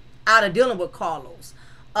gain out of dealing with Carlos?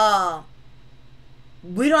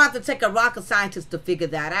 We don't have to take a rocket scientist to figure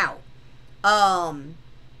that out.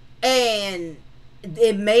 And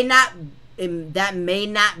it may not, that may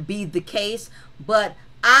not be the case, but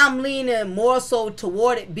I'm leaning more so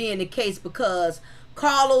toward it being the case, because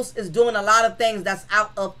Carlos is doing a lot of things that's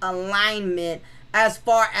out of alignment as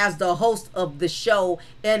far as the host of the show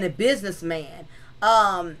and the businessman.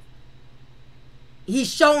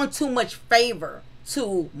 He's showing too much favor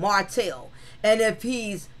to Martell, and if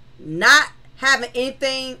he's not having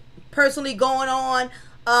anything personally going on,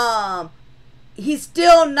 he's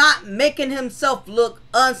still not making himself look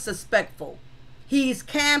unsuspectful. He's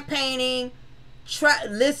campaigning.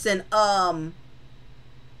 Listen,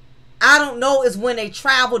 I don't know is when they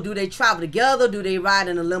travel. Do they travel together? Do they ride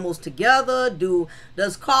in the limos together?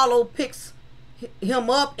 Does Carlo picks him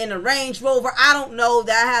up in a Range Rover? I don't know.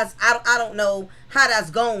 I don't know how that's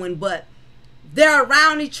going, but they're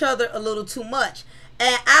around each other a little too much.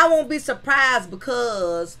 And I won't be surprised,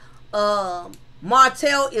 because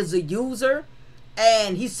Martell is a user,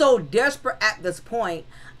 and he's so desperate at this point.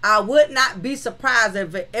 I would not be surprised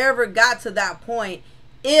if it ever got to that point,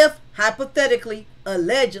 if hypothetically,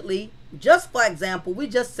 allegedly, just for example, we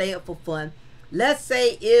just say it for fun, let's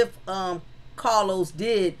say if Carlos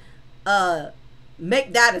did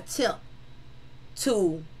make that attempt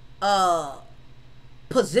to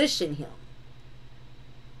position him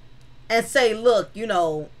and say, look, you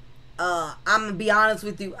know, I'm gonna be honest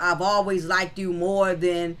with you, I've always liked you more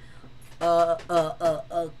than a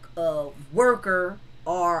worker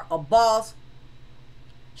or a boss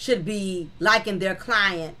should be liking their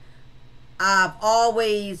client. I've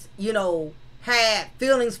always, you know, had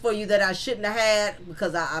feelings for you that I shouldn't have had,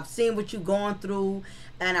 because I've seen what you're going through,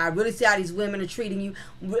 and I really see how these women are treating you.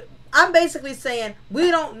 I'm basically saying, we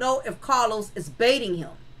don't know if Carlos is baiting him.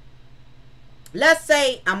 Let's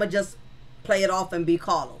say, I'm going to just play it off and be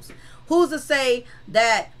Carlos. Who's to say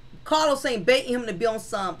that Carlos ain't baiting him to be on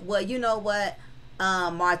some, well, you know what,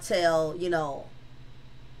 Martell, you know,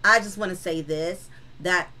 I just want to say this,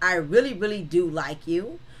 that I really, really do like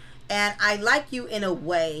you. And I like you in a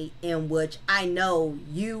way in which I know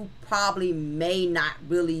you probably may not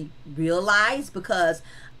really realize, because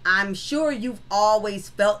I'm sure you've always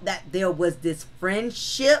felt that there was this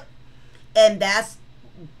friendship, and that's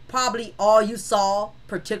probably all you saw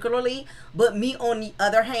particularly. But me, on the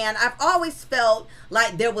other hand, I've always felt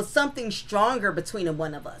like there was something stronger between the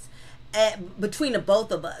one of us, between the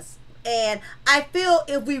both of us. And I feel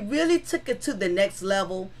if we really took it to the next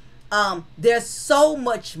level, there's so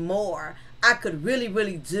much more I could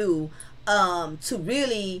really do to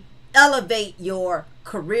really elevate your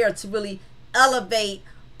career, to really elevate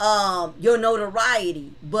your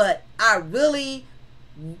notoriety. But I really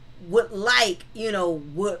would like,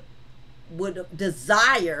 would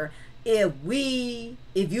desire if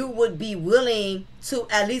you would be willing to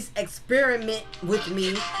at least experiment with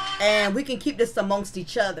me, and we can keep this amongst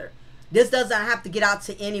each other. This doesn't have to get out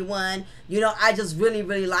to anyone. I just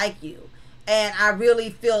really like you, and I really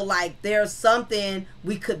feel like there's something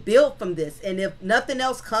we could build from this. And if nothing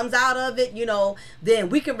else comes out of it, then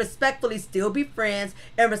we can respectfully still be friends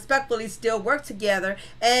and respectfully still work together.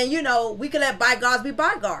 And we can let bygones be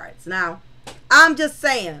bygones. Now, I'm just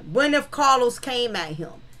saying, when if Carlos came at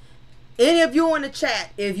him, any of you in the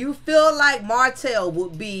chat, if you feel like Martell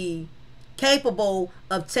would be capable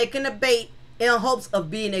of taking the bait in hopes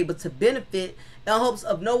of being able to benefit, in hopes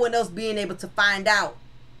of no one else being able to find out,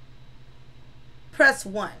 press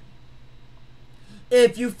 1.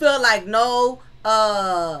 If you feel like no,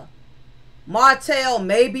 Martell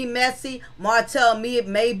may be messy, Martell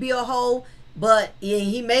may be a hoe, but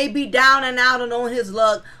he may be down and out and on his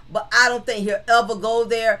luck, but I don't think he'll ever go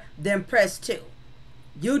there, then press 2.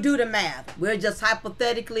 You do the math. We're just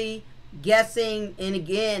hypothetically guessing, and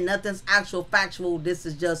again, nothing's actual factual. This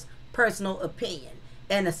is just personal opinion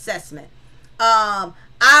and assessment. I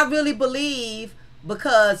really believe,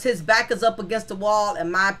 because his back is up against the wall,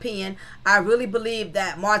 in my opinion, I really believe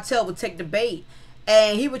that Martell would take the bait,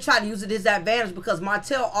 and he would try to use it to his advantage, because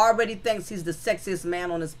Martell already thinks he's the sexiest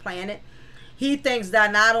man on this planet. He thinks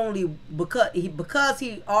that not only because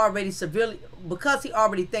he already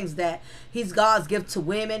thinks that he's God's gift to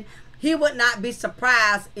women, he would not be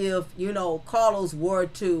surprised if, Carlos were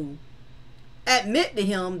to admit to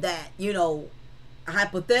him that,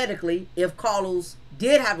 hypothetically, if Carlos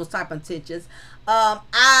did have those type of intentions,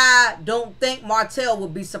 I don't think Martell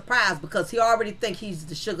would be surprised, because he already thinks he's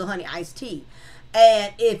the sugar honey iced tea.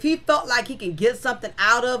 And if he felt like he can get something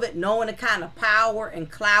out of it, knowing the kind of power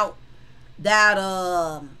and clout that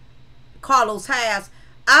Carlos has,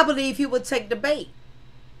 I believe he would take the bait.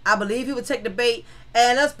 I believe he would take the bait.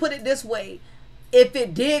 And let's put it this way. If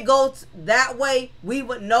it did go that way, we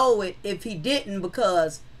would know it. If he didn't,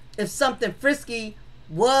 because if something frisky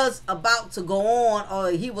was about to go on, or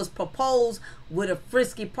he was proposed with a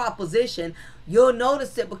frisky proposition, you'll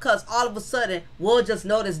notice it, because all of a sudden we'll just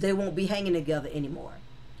notice they won't be hanging together anymore.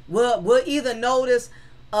 We'll either notice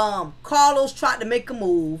Carlos tried to make a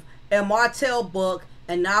move and Martell buck,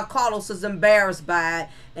 and now Carlos is embarrassed by it,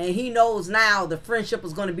 and he knows now the friendship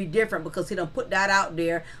is going to be different because he done put that out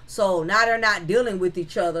there. So now they're not dealing with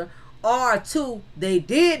each other. Or 2, they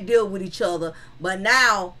did deal with each other, but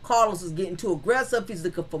now Carlos is getting too aggressive. He's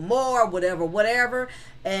looking for more, whatever.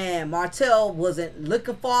 And Martell wasn't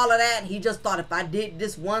looking for all of that. He just thought, if I did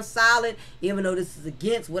this one solid, even though this is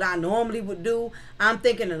against what I normally would do, I'm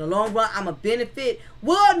thinking in the long run, I'm a benefit.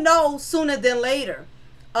 We'll know sooner than later.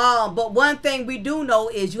 But one thing we do know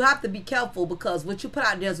is you have to be careful, because what you put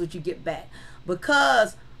out there is what you get back.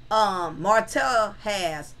 Because Martell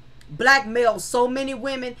has blackmailed so many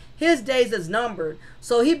women, his days is numbered.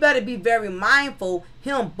 So he better be very mindful,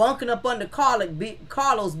 him bunking up under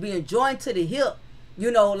Carlos being joined to the hip.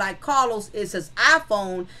 Like Carlos is his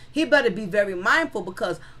iPhone. He better be very mindful,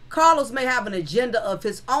 because Carlos may have an agenda of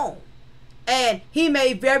his own. And he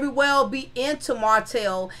may very well be into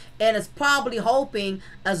Martell, and is probably hoping,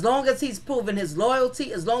 as long as he's proving his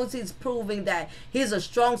loyalty, as long as he's proving that he's a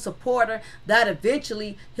strong supporter, that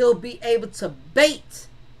eventually he'll be able to bait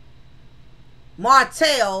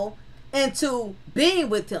Martell into being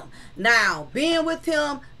with him. Now, being with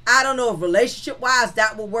him, I don't know if relationship-wise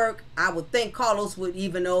that will work. I would think Carlos would,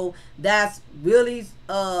 even though that's really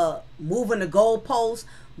moving the goalposts.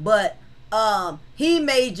 But he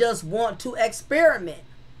may just want to experiment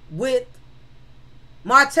with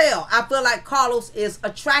Martell. I feel like Carlos is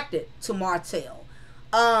attracted to Martell.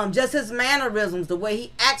 Just his mannerisms, the way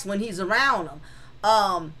he acts when he's around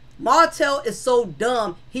him. Martell is so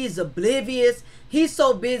dumb, he's oblivious. He's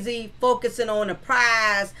so busy focusing on the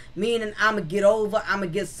prize, meaning I'm going to get over, I'm going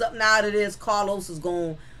to get something out of this. Carlos is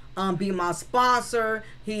going to be my sponsor.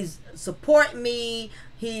 He's supporting me.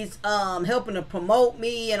 He's helping to promote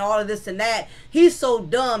me and all of this and that. He's so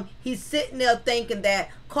dumb. He's sitting there thinking that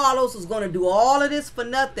Carlos is going to do all of this for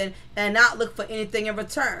nothing and not look for anything in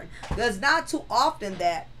return. There's not too often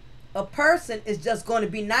that a person is just going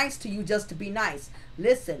to be nice to you just to be nice.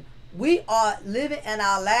 Listen, we are living in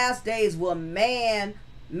our last days where man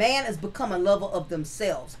is becoming a lover of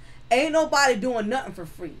themselves. Ain't nobody doing nothing for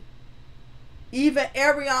free. Even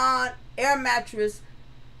Ariane, Air Mattress,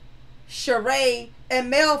 Sheree, and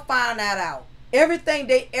Mel found that out. Everything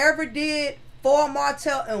they ever did for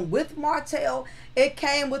Martell and with Martell, it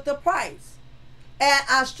came with a price. And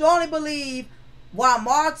I strongly believe while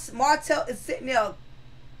Martell is sitting there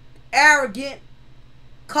arrogant,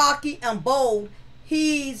 cocky, and bold,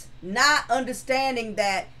 he's not understanding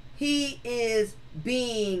that he is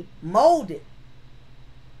being molded.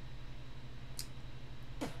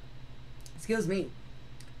 Excuse me.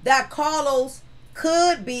 That Carlos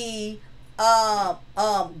could be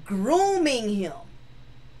grooming him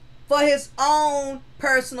for his own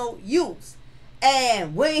personal use.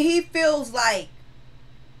 And when he feels like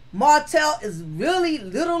Martell is really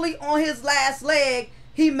literally on his last leg,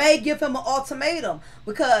 he may give him an ultimatum,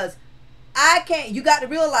 because you got to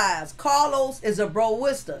realize Carlos is a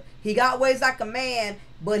broister. He got ways like a man,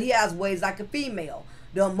 but he has ways like a female.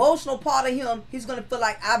 The emotional part of him, he's going to feel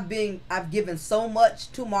like I've given so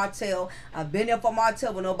much to Martell. I've been there for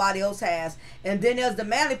Martell when nobody else has. And then there's the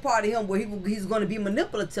manly part of him where he's going to be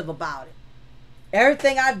manipulative about it.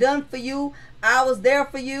 Everything I've done for you, I was there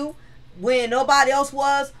for you when nobody else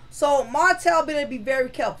was. So Martell better be very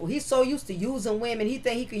careful. He's so used to using women, he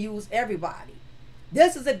think he can use everybody.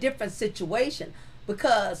 This is a different situation,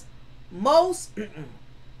 because most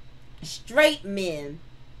straight men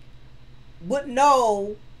would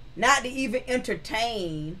know not to even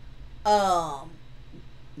entertain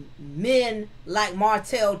men like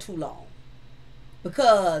Martell too long,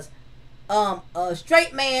 because a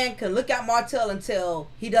straight man can look at Martell until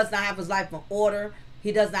he does not have his life in order,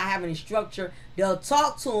 he does not have any structure. They'll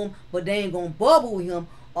talk to him, but they ain't gonna bubble with him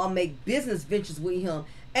or make business ventures with him.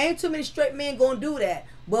 Ain't too many straight men gonna do that.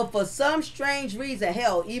 But for some strange reason,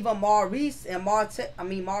 hell, even Maurice and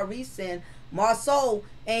Marceau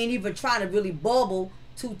ain't even trying to really bubble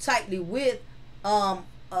too tightly with not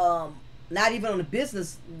even on the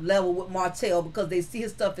business level with Martell, because they see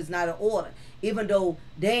his stuff is not in order. Even though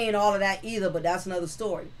they ain't all of that either, but that's another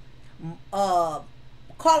story.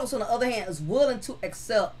 Carlos, on the other hand, is willing to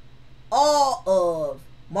accept all of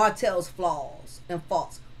Martell's flaws and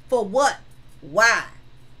faults. For what? Why?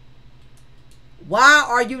 Why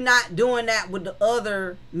are you not doing that with the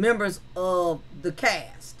other members of the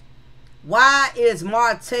cast? Why is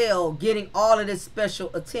Martell getting all of this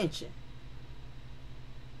special attention?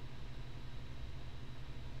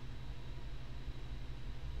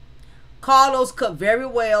 Carlos could very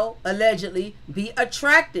well, allegedly, be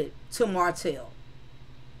attracted to Martell.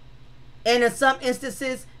 And in some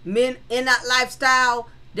instances, men in that lifestyle,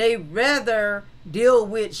 they rather deal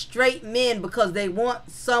with straight men because they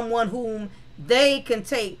want someone whom they can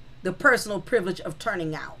take the personal privilege of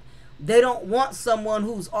turning out. They don't want someone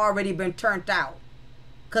who's already been turned out.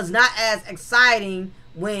 Because not as exciting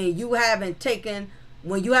when you haven't had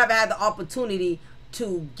the opportunity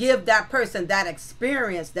to give that person that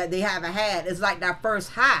experience that they haven't had. It's like that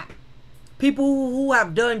first high. People who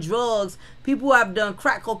have done drugs, people who have done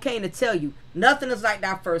crack cocaine, to tell you, nothing is like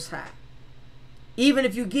that first high. Even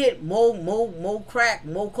if you get more crack,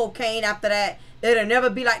 more cocaine after that, it'll never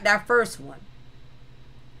be like that first one.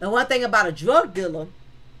 And one thing about a drug dealer,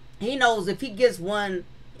 he knows if he gets one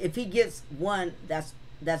that's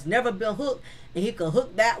never been hooked, and he can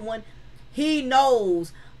hook that one, he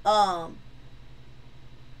knows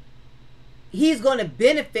he's going to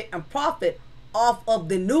benefit and profit off of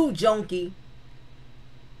the new junkie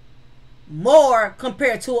more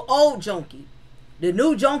compared to an old junkie. The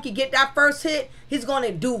new junkie get that first hit, he's going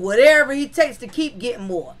to do whatever he takes to keep getting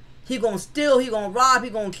more. He going to steal, he going to rob, he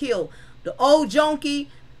going to kill. The old junkie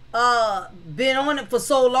been on it for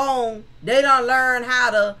so long, they don't learn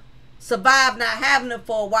how to survive not having it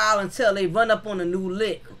for a while until they run up on a new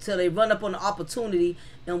lick, until they run up on the opportunity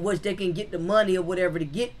in which they can get the money or whatever to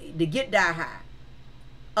get that high.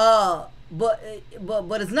 But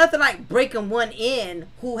it's nothing like breaking one in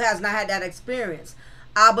who has not had that experience.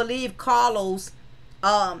 I believe Carlos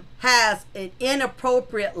has an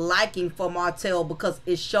inappropriate liking for Martell because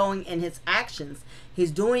it's showing in his actions.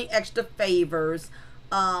 He's doing extra favors.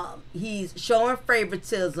 He's showing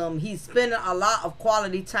favoritism. He's spending a lot of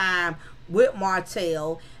quality time with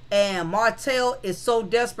Martell. And Martell is so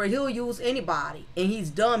desperate, he'll use anybody. And he's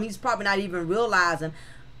dumb. He's probably not even realizing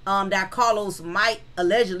that Carlos might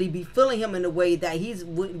allegedly be feeling him in a way that he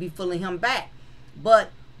wouldn't be feeling him back. But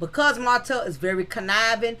because Martell is very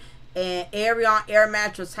conniving, and Arion Air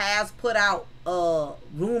Mattress has put out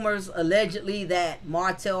rumors allegedly that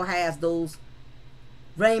Martell has those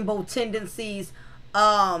rainbow tendencies,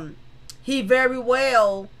 he very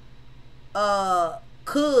well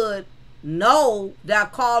could know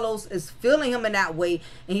that Carlos is feeling him in that way,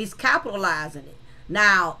 and he's capitalizing it.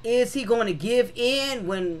 Now, is he going to give in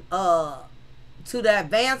when to the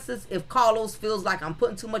advances, if Carlos feels like I'm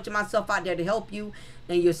putting too much of myself out there to help you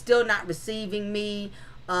and you're still not receiving me,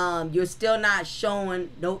 you're still not showing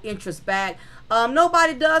no interest back.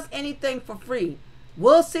 Nobody does anything for free.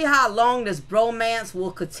 We'll see how long this bromance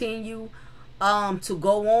will continue to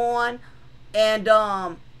go on. And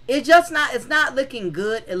it's not looking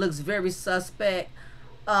good. It looks very suspect.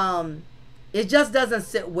 It just doesn't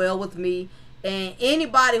sit well with me. And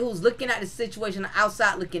anybody who's looking at the situation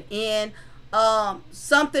outside looking in,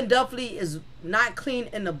 something definitely is not clean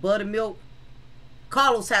in the buttermilk.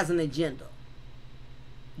 Carlos has an agenda.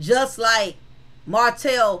 Just like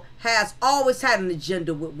Martell has always had an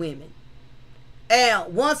agenda with women.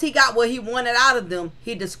 And once he got what he wanted out of them,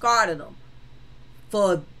 he discarded them.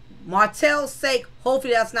 For Martell's sake,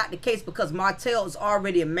 hopefully that's not the case, because Martell is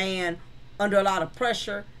already a man under a lot of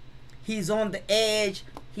pressure. He's on the edge.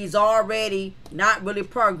 He's already not really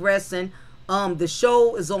progressing. The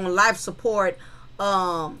show is on life support.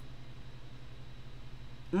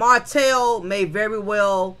 Martell may very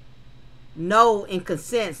well know and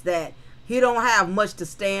consents that he don't have much to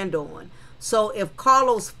stand on. So if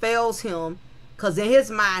Carlos fails him, because in his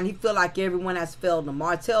mind he feel like everyone has failed him.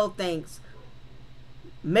 Martell thinks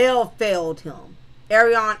Mel failed him,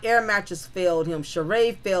 Ariane Air Mattress failed him,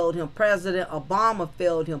 Sheree failed him, President Obama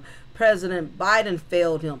failed him, President Biden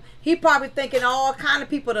failed him. He probably thinking all kind of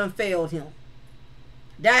people done failed him.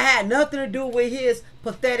 That had nothing to do with his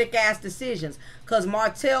pathetic ass decisions, because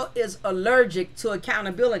Martell is allergic to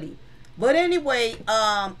accountability. But anyway,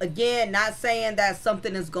 again, not saying that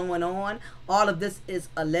something is going on. All of this is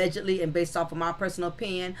allegedly and based off of my personal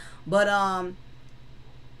opinion. But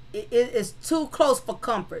it's too close for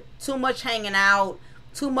comfort. Too much hanging out.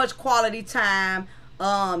 Too much quality time.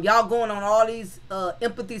 Y'all going on all these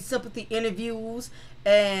empathy, sympathy interviews.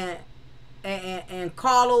 And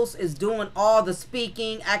Carlos is doing all the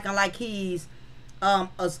speaking, acting like he's a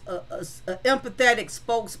empathetic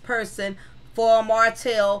spokesperson for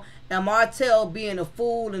Martell. And Martell, being a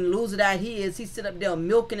fool and loser that he is, he sit up there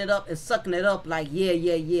milking it up and sucking it up like,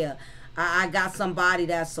 yeah. I got somebody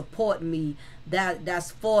that's supporting me,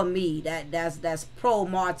 that's for me, that's pro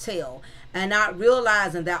Martell, and not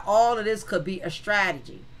realizing that all of this could be a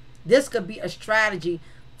strategy. This could be a strategy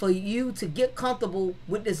for you to get comfortable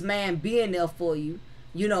with this man being there for you,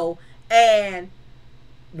 you know. And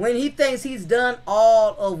when he thinks he's done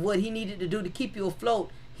all of what he needed to do to keep you afloat,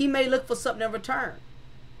 he may look for something in return.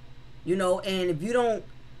 You know, and if you don't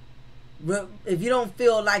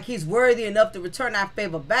feel like he's worthy enough to return that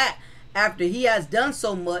favor back after he has done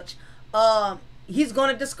so much, he's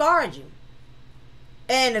going to discard you.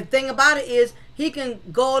 And the thing about it is, he can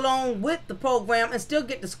go along with the program and still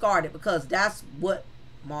get discarded, because that's what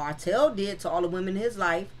Martell did to all the women in his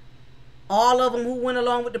life. All of them who went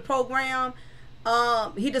along with the program,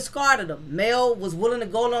 he discarded them. Mel was willing to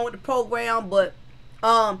go along with the program, but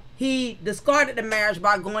he discarded the marriage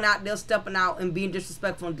by going out there, stepping out, and being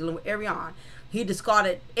disrespectful and dealing with Ariane. He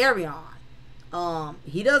discarded Ariane.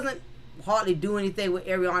 He doesn't hardly do anything with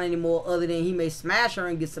Ariane anymore, other than he may smash her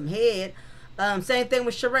and get some head. Same thing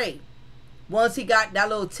with Sheree. Once he got that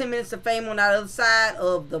little 10 minutes of fame on that other side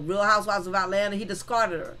of the Real Housewives of Atlanta, he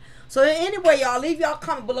discarded her. So anyway, y'all, leave y'all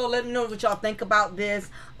comment below. Let me know what y'all think about this.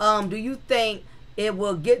 Do you think it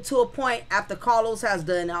will get to a point after Carlos has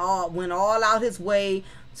went all out his way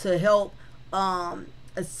to help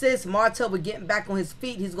assist Martell with getting back on his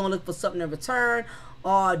feet? He's going to look for something in return.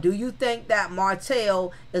 Or do you think that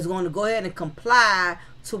Martell is going to go ahead and comply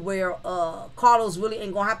to where Carlos really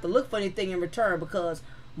ain't going to have to look for anything in return, because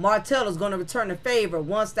Martell is going to return the favor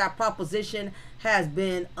once that proposition has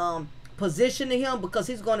been positioned to him? Because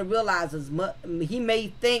he's going to realize he may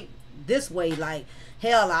think this way, like,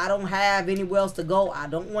 hell, I don't have anywhere else to go. I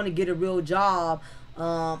don't want to get a real job.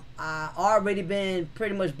 I already been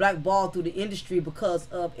pretty much blackballed through the industry because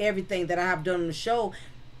of everything that I have done on the show.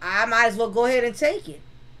 I might as well go ahead and take it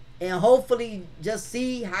and hopefully just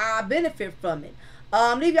see how I benefit from it.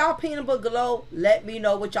 Leave y'all opinion below. Let me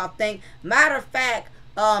know what y'all think. Matter of fact,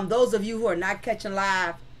 those of you who are not catching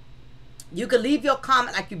live, you can leave your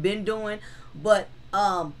comment like you've been doing, but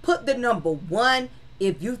put the number 1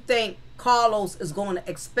 if you think Carlos is going to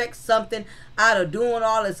expect something out of doing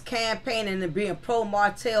all this campaigning and being pro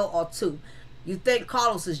Martell, or 2. You think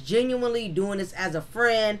Carlos is genuinely doing this as a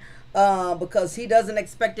friend, because he doesn't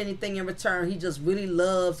expect anything in return. He just really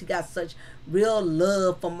loves, he got such real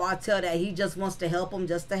love for Martell that he just wants to help him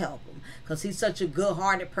just to help him, because he's such a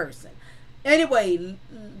good-hearted person. Anyway,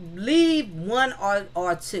 leave 1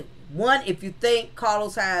 or 2. 1 if you think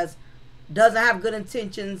Carlos doesn't have good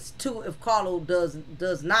intentions. 2 if Carlos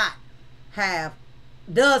does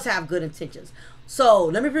have good intentions. So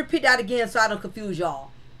let me repeat that again so I don't confuse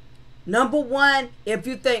y'all. Number one, if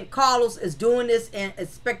you think Carlos is doing this and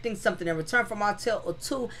expecting something in return from Martell, or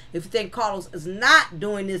two, if you think Carlos is not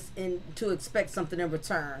doing this and to expect something in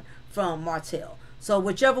return from Martell. So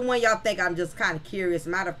whichever one y'all think, I'm just kind of curious.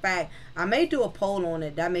 Matter of fact, I may do a poll on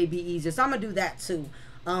it. That may be easier. So I'm going to do that too,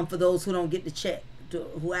 for those who don't get to check,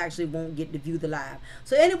 who actually won't get to view the live.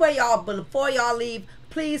 So anyway, y'all, but before y'all leave,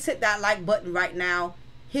 please hit that like button right now.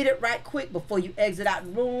 Hit it right quick before you exit out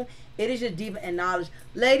the room. It is your diva and knowledge,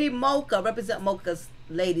 Lady Mocha, represent Mocha's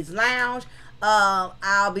Ladies Lounge.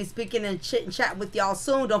 I'll be speaking and chit and chat with y'all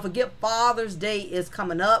soon. Don't forget, Father's Day is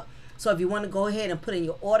coming up. So if you want to go ahead and put in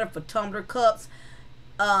your order for tumbler cups,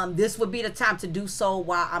 this would be the time to do so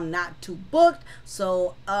while I'm not too booked.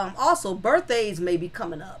 So also birthdays may be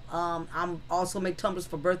coming up. I'm also make tumblers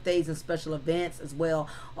for birthdays and special events as well.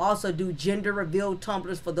 Also do gender reveal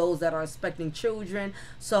tumblers for those that are expecting children.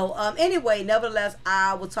 So anyway, nevertheless,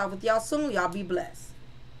 I will talk with y'all soon. Y'all be blessed.